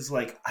is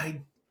like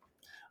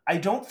I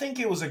don't think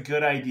it was a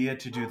good idea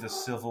to do the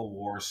Civil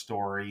War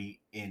story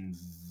in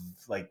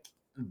like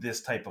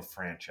this type of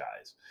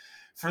franchise,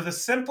 for the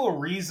simple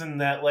reason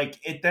that like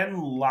it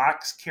then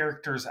locks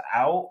characters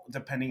out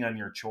depending on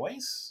your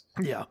choice.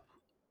 Yeah.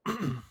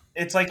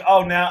 It's like,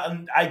 oh,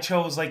 now I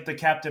chose like the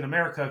Captain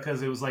America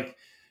because it was like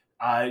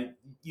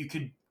you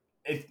could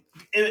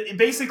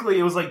basically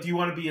it was like, do you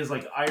want to be as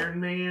like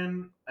Iron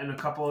Man and a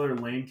couple other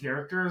lame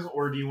characters,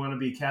 or do you want to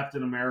be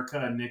Captain America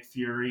and Nick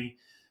Fury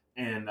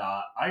and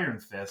Iron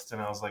Fist?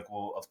 And I was like,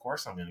 well, of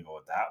course I'm going to go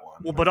with that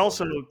one. Well, but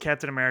also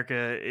Captain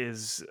America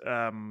is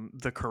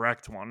the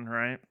correct one,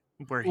 right?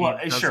 Where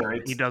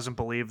he doesn't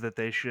believe that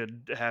they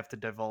should have to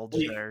divulge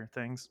their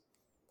things.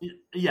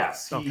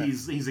 Yes, okay.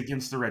 he's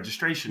against the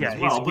registration as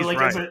well. But like,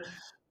 right.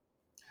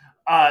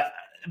 Uh,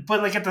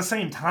 but like at the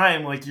same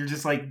time, like you're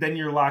just like then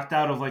you're locked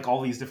out of like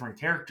all these different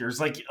characters.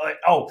 Like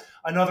oh,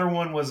 another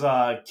one was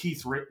not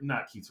Keith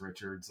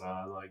Richards.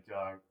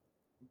 The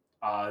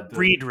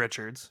Reed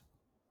Richards.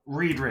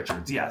 Reed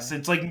Richards. Yeah. Yes,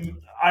 it's like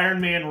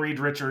Iron Man, Reed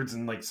Richards,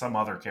 and like some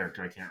other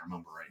character I can't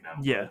remember right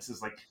now. Yeah, but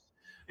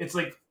it's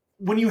like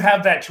when you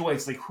have that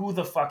choice, like who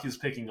the fuck is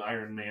picking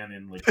Iron Man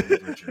and like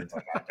Reed Richards?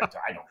 Like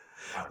I don't.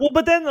 Well,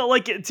 but then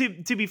like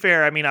to be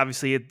fair, I mean,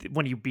 obviously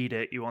when you beat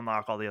it, you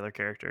unlock all the other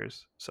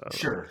characters. So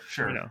Sure.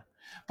 you know.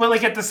 But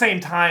like at the same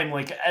time,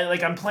 like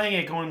I'm playing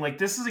it going like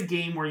this is a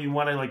game where you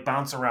want to like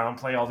bounce around,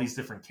 play all these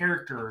different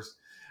characters,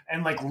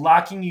 and like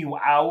locking you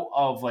out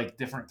of like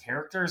different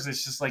characters.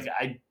 It's just like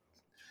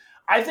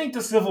I think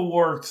the Civil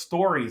War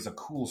story is a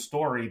cool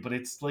story, but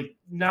it's like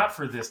not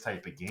for this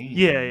type of game.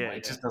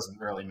 It just doesn't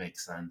really make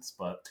sense.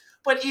 But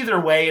either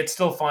way, it's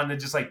still fun to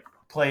just like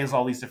play as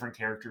all these different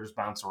characters,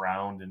 bounce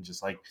around, and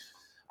just like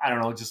I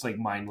don't know, just like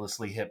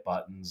mindlessly hit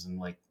buttons and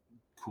like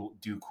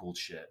do cool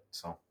shit.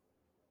 So.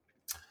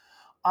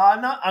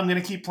 No, I'm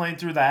gonna keep playing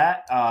through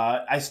that.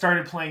 I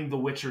started playing The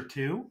Witcher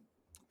 2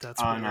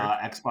 on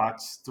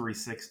Xbox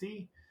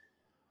 360.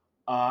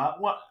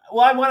 Well,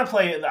 I want to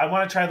play. I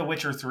want to try The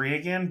Witcher 3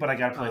 again, but I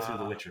got to play through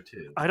The Witcher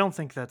 2. I don't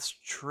think that's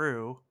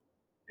true.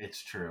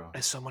 It's true.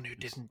 As someone who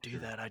didn't do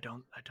that, I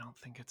don't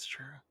think it's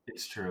true.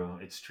 It's true.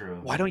 It's true.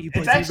 Why don't you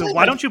play through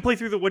Why don't you play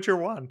through The Witcher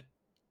 1?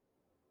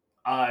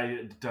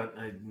 I don't.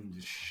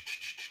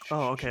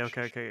 Oh,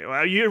 okay.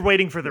 Well, you're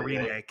waiting for the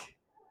remake.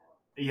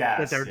 Yeah,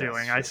 that they're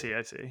doing. Sure. I see.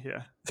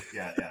 Yeah.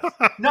 Yeah.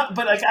 No,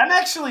 but like I'm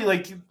actually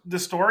like the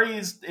story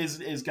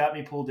is got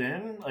me pulled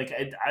in. Like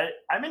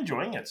I'm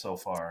enjoying it so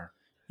far.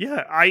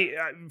 Yeah, I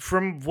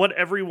from what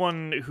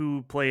everyone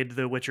who played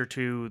The Witcher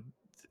 2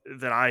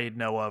 that I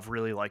know of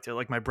really liked it.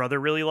 Like my brother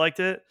really liked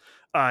it.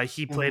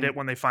 He played it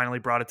when they finally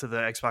brought it to the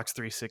Xbox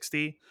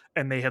 360,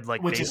 and they had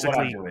like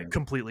basically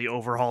completely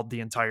overhauled the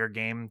entire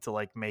game to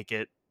like make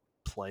it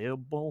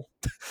playable.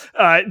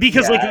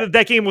 Because like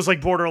that game was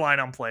like borderline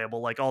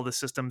unplayable. Like all the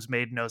systems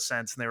made no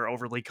sense and they were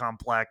overly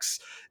complex,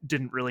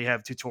 didn't really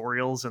have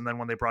tutorials. And then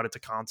when they brought it to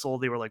console,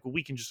 they were like, well,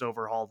 we can just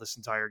overhaul this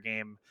entire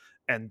game.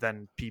 And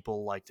then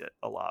people liked it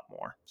a lot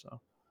more. So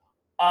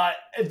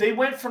they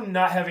went from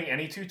not having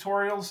any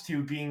tutorials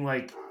to being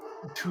like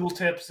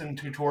tooltips and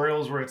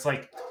tutorials where it's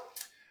like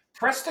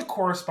press the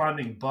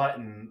corresponding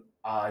button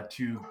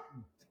to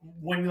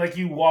when like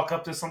you walk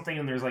up to something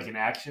and there's like an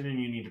action and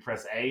you need to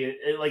press A.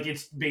 Like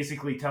it's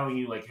basically telling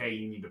you like, hey,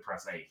 you need to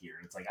press A here.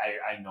 It's like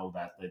I know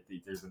that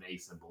there's an A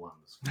symbol on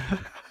the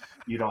screen.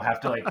 You don't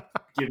have to like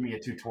give me a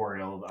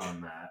tutorial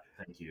on that.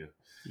 Thank you.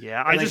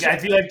 Yeah, I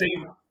feel like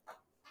they.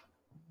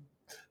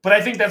 But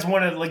I think that's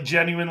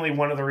genuinely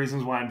one of the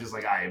reasons why I'm just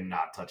like I am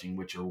not touching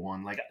Witcher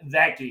 1. Like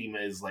that game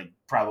is like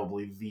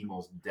probably the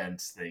most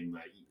dense thing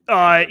that.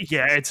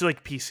 It's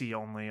like PC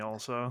only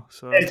also.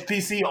 So it's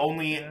PC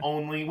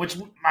only, which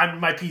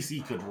my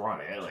PC could run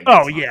it. Like,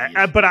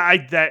 but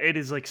it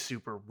is like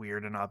super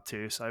weird and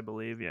obtuse, I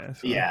believe. Yeah.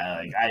 So.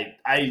 Yeah,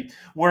 like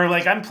where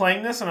like I'm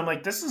playing this and I'm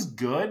like this is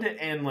good,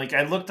 and like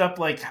I looked up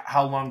like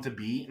how long to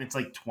beat and it's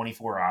like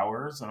 24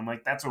 hours, and I'm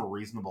like that's a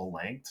reasonable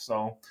length.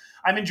 So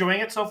I'm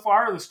enjoying it so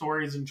far. The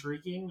story is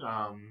intriguing,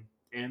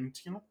 and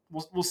you know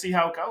we'll see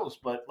how it goes.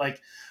 But like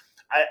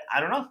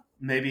I don't know.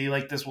 Maybe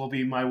like this will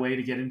be my way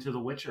to get into The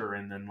Witcher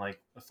and then like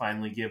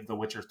finally give The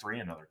Witcher 3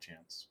 another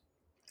chance.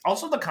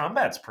 Also, the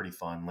combat's pretty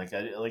fun. Like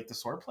like the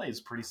swordplay is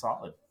pretty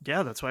solid.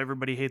 Yeah, that's why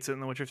everybody hates it in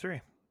The Witcher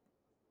 3.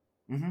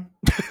 Mm-hmm.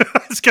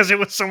 It's because it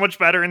was so much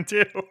better in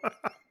 2.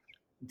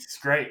 It's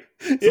great.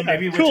 So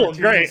maybe Witcher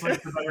 2 is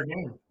like the better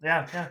game.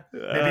 Yeah.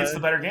 Maybe it's the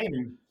better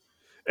game.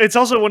 It's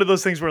also one of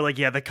those things where, like,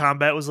 the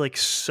combat was, like,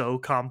 so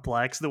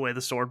complex, the way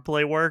the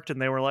swordplay worked,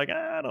 and they were like,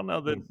 I don't know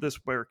that this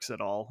works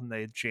at all, and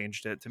they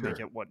changed it to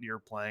make it what you're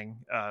playing,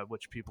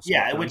 which people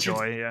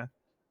enjoy.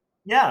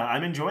 Yeah,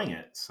 I'm enjoying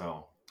it,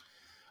 so.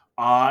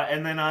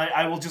 And then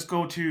I will just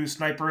go to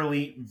Sniper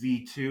Elite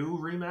V2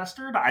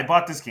 Remastered. I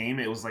bought this game.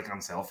 It was, like,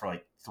 on sale for,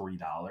 like, $3.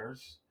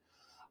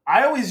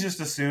 I always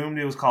just assumed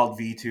it was called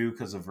V2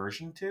 because of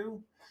version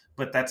 2,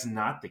 but that's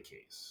not the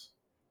case.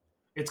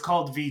 It's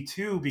called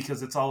V2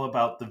 because it's all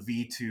about the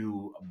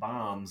V2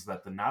 bombs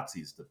that the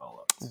Nazis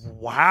developed.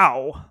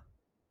 Wow.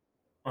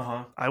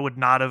 Uh-huh. I would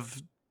not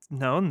have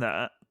known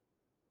that.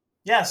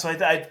 Yeah, so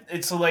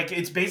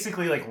it's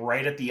basically like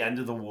right at the end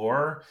of the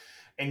war,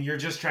 and you're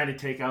just trying to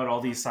take out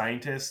all these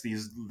scientists,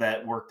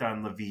 that worked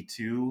on the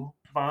V2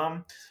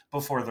 bomb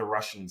before the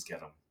Russians get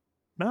them.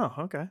 No,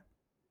 okay.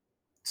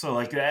 So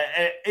like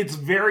it's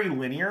very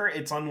linear.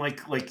 It's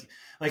unlike like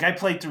I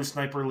played through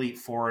Sniper Elite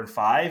 4 and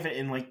 5,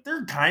 and like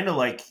they're kind of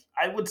like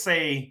I would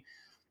say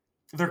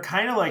they're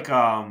kind of like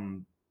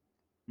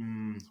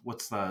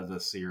what's the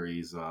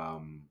series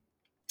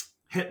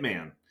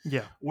Hitman.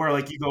 Yeah. Where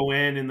like you go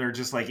in and they're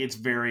just like it's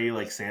very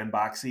like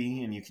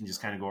sandboxy, and you can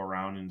just kind of go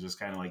around and just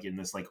kind of like in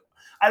this like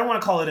I don't want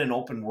to call it an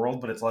open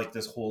world, but it's like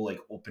this whole like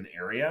open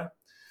area.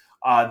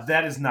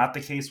 That is not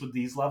the case with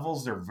these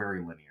levels. They're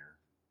very linear.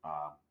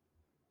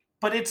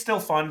 But it's still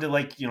fun to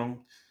like,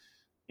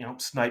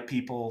 snipe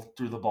people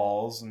through the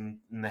balls and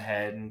in the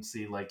head and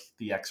see like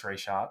the X-ray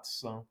shots.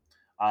 So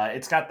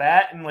it's got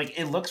that, and like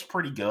it looks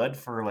pretty good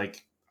for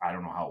like I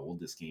don't know how old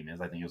this game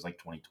is. I think it was like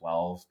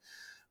 2012,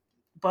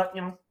 but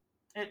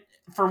it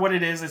for what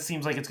it is, it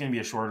seems like it's going to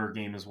be a shorter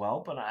game as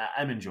well. But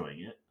I'm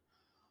enjoying it.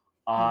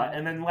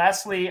 And then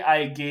lastly,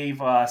 I gave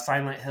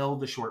Silent Hill: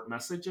 The Short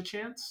Message a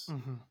chance,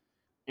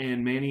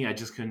 and Manny, I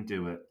just couldn't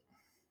do it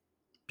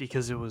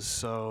because it was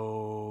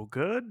so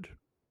good.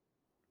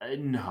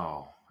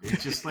 No,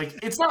 it's just like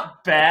it's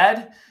not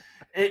bad.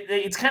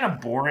 It's kind of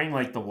boring,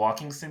 like the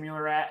walking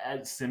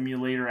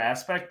simulator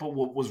aspect. But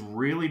what was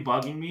really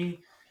bugging me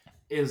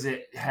is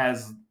it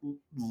has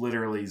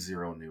literally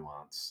zero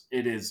nuance.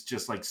 It is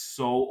just like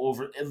so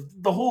over.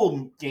 The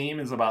whole game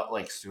is about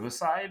like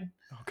suicide.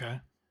 Okay.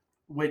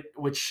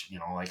 Which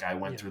like I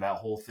went through that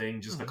whole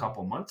thing just a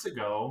couple months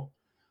ago.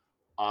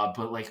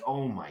 But like,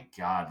 oh my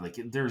god, like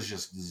there's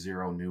just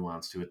zero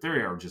nuance to it. They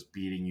are just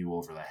beating you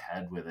over the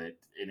head with it,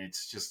 and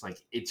it's just like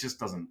it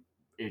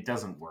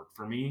doesn't work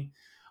for me.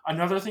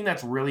 Another thing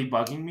that's really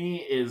bugging me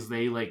is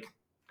they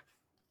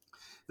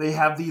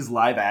have these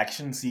live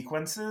action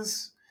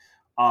sequences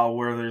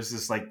where there's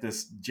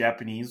this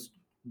Japanese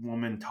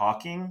woman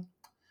talking,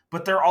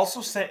 but they're also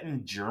set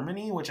in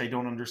Germany, which I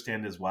don't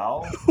understand as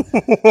well.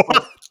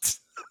 But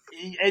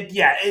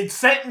it's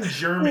set in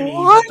Germany,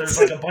 but there's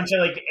like a bunch of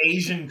like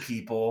Asian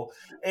people.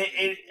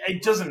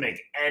 It doesn't make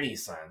any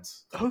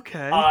sense.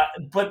 Okay.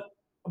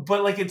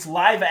 But like it's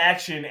live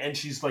action and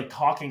she's like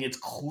talking. It's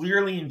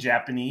clearly in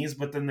Japanese,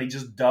 but then they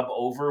just dub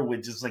over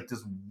with just like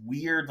this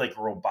weird like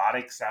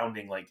robotic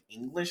sounding like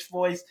English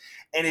voice,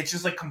 and it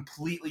just like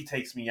completely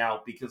takes me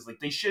out because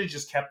like they should have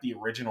just kept the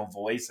original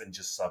voice and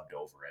just subbed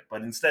over it.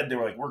 But instead they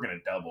were like, we're gonna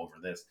dub over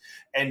this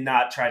and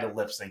not try to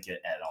lip sync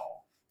it at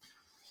all.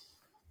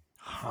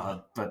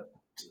 But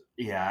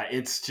yeah,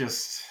 it's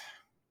just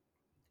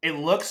it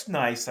looks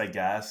nice, I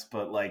guess,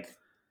 but like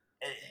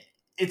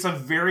it's a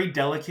very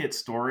delicate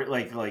story.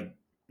 Like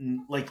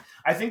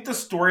I think the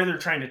story they're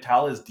trying to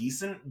tell is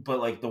decent, but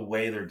like the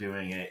way they're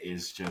doing it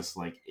is just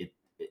like it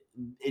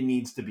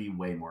needs to be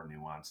way more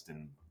nuanced,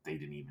 and they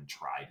didn't even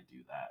try to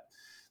do that.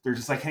 They're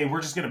just like, hey,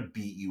 we're just gonna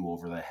beat you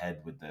over the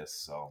head with this.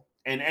 So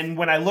and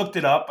when I looked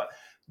it up,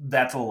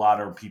 that's a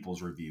lot of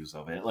people's reviews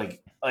of it.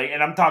 Like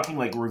and I'm talking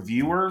like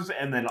reviewers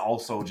and then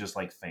also just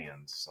like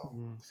fans.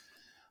 So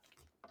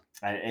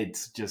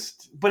it's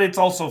just, but it's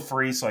also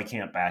free, so I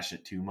can't bash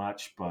it too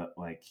much. But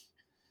like,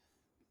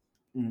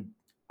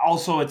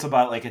 also it's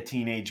about like a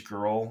teenage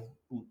girl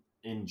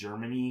in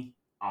Germany,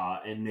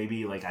 and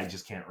maybe like I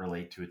just can't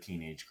relate to a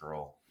teenage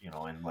girl,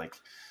 and like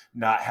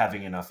not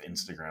having enough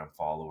Instagram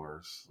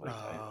followers.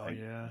 Like,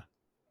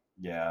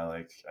 yeah,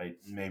 like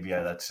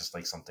that's just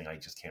like something I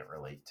just can't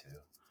relate to.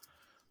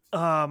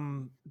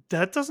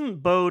 That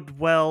doesn't bode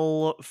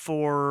well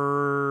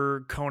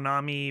for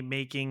Konami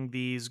making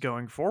these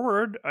going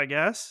forward, I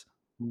guess.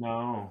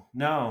 No.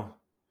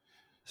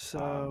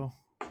 So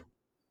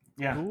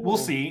yeah, cool. We'll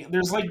see.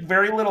 There's like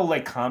very little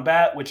like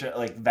combat, which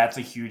like that's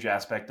a huge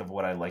aspect of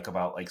what I like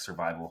about like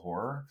survival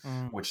horror,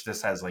 which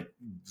this has like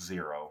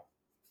zero.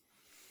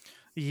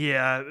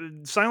 Yeah,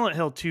 Silent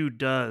Hill 2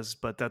 does,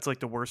 but that's like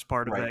the worst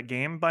part of that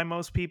game by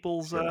most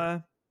people's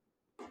recollection.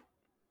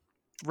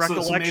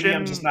 So maybe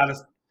I'm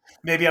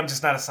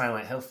just not a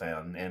Silent Hill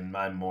fan, and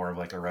I'm more of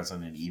like a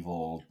Resident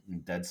Evil,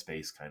 Dead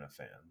Space kind of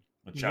fan,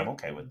 which I'm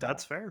okay with.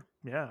 That's fair.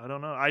 Yeah, I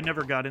don't know. I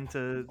never got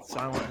into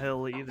Silent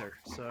Hill either,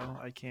 so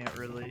I can't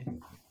really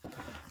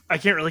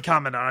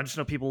comment on it. I just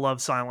know people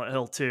love Silent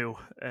Hill 2,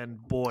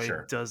 and boy,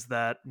 does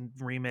that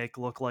remake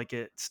look like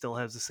it still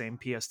has the same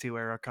PS2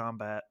 era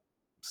combat.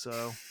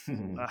 So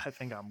I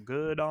think I'm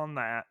good on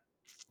that.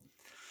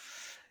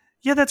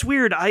 Yeah, that's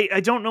weird. I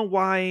don't know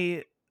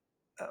why.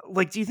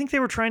 Like, do you think they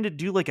were trying to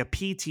do like a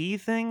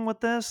PT thing with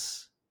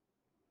this?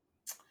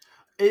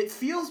 It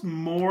feels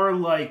more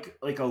like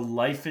a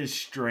Life is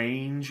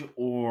Strange,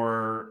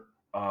 or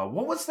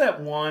what was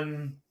that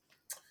one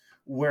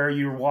where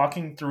you're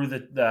walking through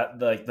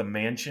the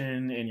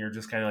mansion and you're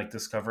just kind of like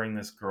discovering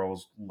this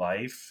girl's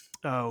life?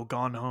 Oh,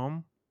 Gone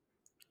Home.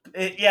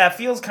 It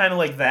feels kind of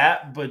like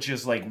that, but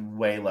just like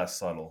way less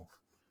subtle.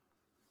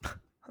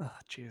 Oh,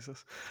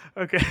 Jesus.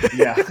 Okay.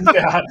 Yeah.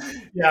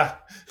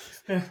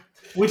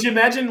 Would you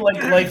imagine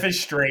like Life is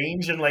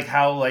Strange and like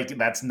how like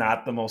that's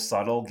not the most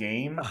subtle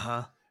game?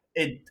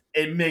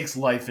 It makes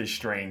Life is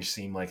Strange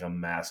seem like a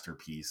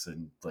masterpiece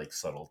in like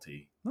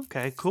subtlety.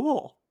 Okay,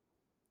 cool.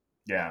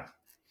 Yeah.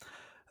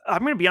 I'm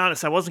going to be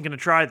honest, I wasn't going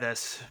to try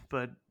this,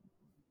 but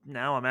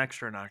now I'm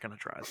extra not going to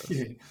try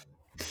this.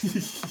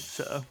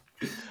 So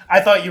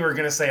I thought you were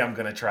going to say I'm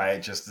going to try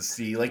it just to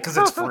see, like, because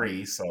it's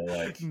free. So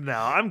like, no,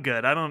 I'm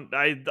good.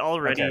 I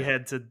already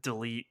had to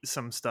delete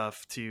some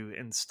stuff to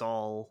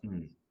install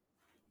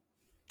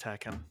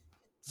Tekken.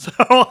 So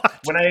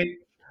when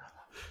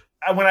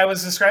I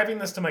was describing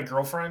this to my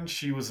girlfriend,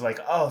 she was like,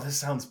 "Oh, this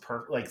sounds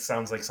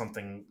sounds like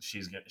something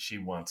she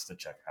wants to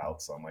check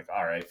out." So I'm like,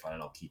 "All right,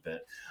 fine, I'll keep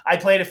it." I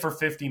played it for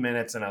 50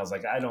 minutes, and I was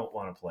like, "I don't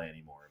want to play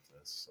any more of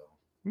this." So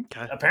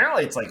okay.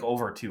 Apparently, it's like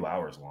over 2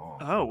 hours long.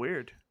 Oh,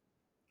 weird.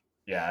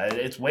 Yeah,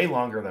 it's way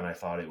longer than I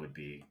thought it would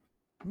be.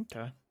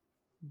 Okay.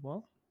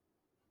 Well,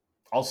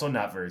 Also,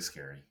 not very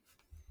scary.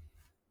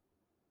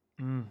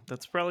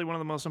 that's probably one of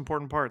the most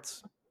important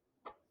parts.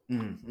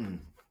 Mm-hmm.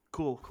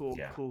 Cool.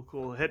 Yeah.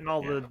 Hitting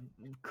all Yeah. the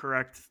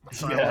correct Yeah.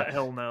 Silent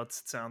Hill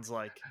notes, it sounds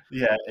like.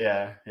 Yeah.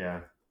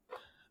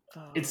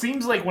 It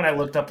seems like when I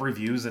looked up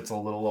reviews, it's a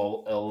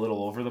little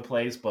over the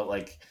place, but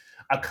like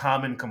a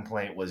common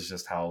complaint was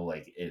just how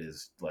like it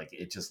is like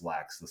it just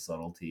lacks the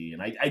subtlety.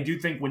 And I do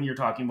think when you're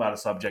talking about a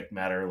subject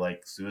matter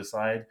like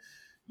suicide,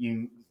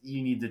 you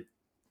need to,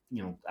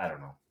 I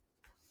don't know.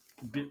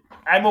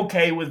 I'm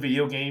okay with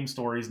video game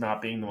stories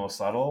not being the most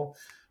subtle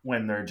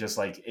when they're just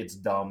like it's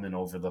dumb and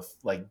over the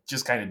like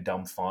just kind of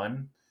dumb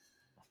fun.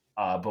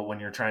 But when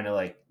you're trying to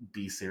like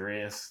be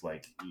serious,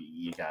 like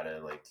you gotta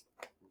like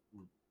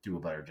do a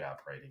better job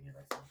writing it,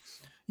 I think.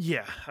 So.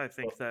 Yeah, I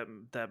think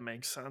that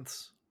makes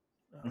sense.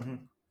 Mm-hmm.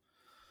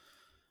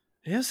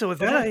 Yeah, so with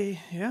that, I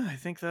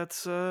think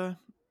that's what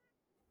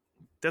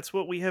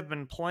we have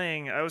been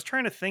playing. I was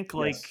trying to think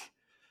like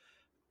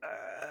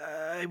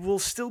I will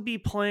still be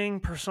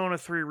playing Persona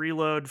 3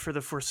 Reload for the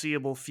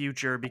foreseeable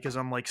future because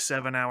I'm like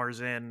 7 hours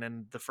in,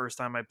 and the first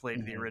time I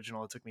played the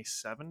original, it took me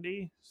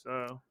 70.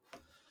 So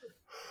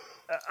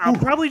I'll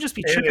probably just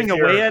be chipping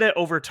away at it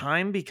over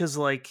time because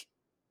like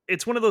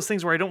it's one of those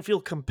things where I don't feel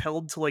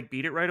compelled to like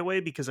beat it right away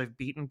because I've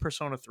beaten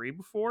Persona 3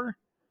 before.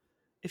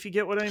 If you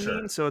get what I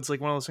mean. So it's like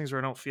one of those things where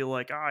I don't feel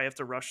like, I have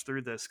to rush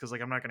through this because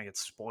like I'm not gonna get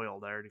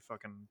spoiled.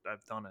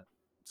 I've done it.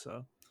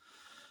 So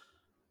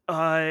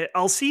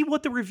I'll see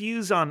what the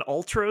reviews on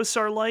Ultros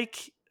are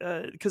like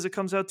because it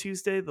comes out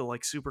Tuesday. The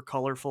like super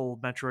colorful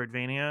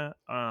Metroidvania.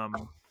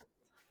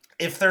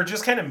 If they're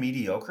just kind of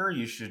mediocre,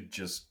 you should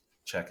just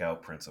check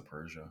out Prince of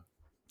Persia.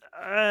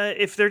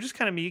 If they're just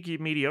kind of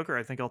mediocre,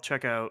 I think I'll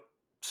check out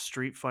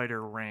Street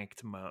Fighter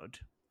Ranked mode.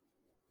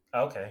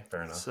 Okay,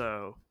 fair enough.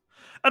 So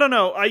I don't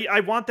know. I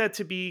want that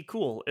to be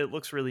cool. It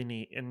looks really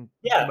neat. And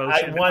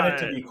I want it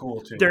to be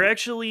cool too. There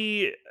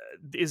actually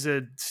is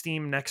a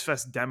Steam Next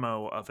Fest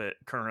demo of it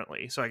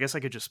currently, so I guess I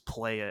could just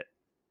play it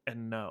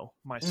and know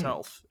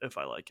myself if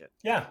I like it.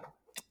 Yeah.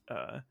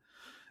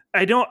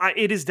 I don't.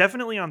 It is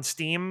definitely on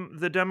Steam.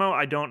 The demo.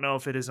 I don't know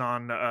if it is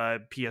on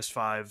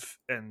PS5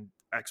 and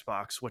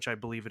Xbox, which I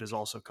believe it is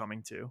also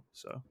coming to.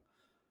 So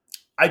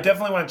I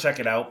definitely want to check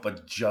it out,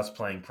 but just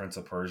playing Prince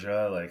of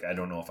Persia, like I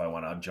don't know if I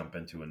want to jump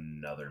into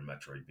another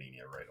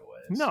Metroidvania right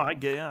away. No, so. I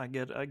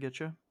get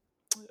you.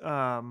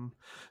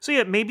 So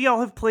yeah, maybe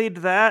I'll have played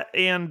that,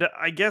 and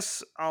I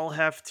guess I'll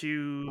have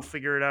to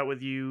figure it out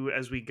with you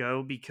as we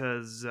go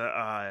because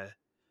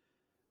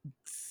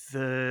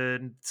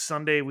the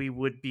Sunday we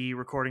would be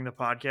recording the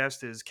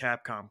podcast is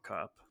Capcom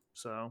Cup.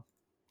 So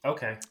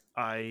okay,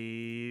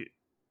 I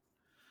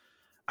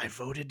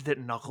voted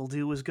that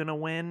NuckleDu was going to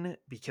win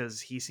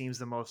because he seems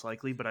the most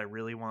likely, but I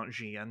really want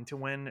Jien to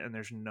win, and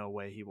there's no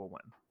way he will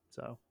win.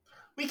 So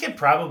we could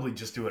probably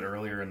just do it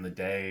earlier in the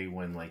day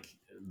when like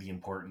the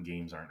important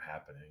games aren't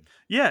happening.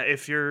 Yeah,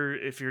 if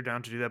you're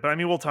down to do that, but I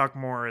mean, we'll talk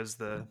more as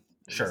the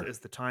as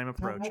the time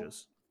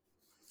approaches.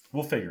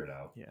 We'll figure it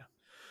out. Yeah.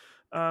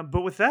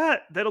 But with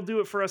that, that'll do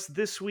it for us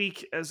this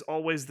week. As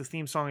always, the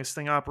theme song is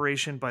Sting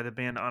Operation by the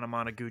band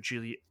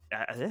Anamanaguchi.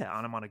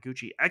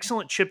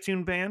 Excellent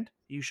chiptune band.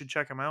 You should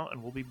check them out,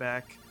 and we'll be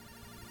back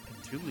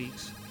in 2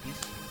 weeks.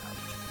 Peace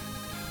out.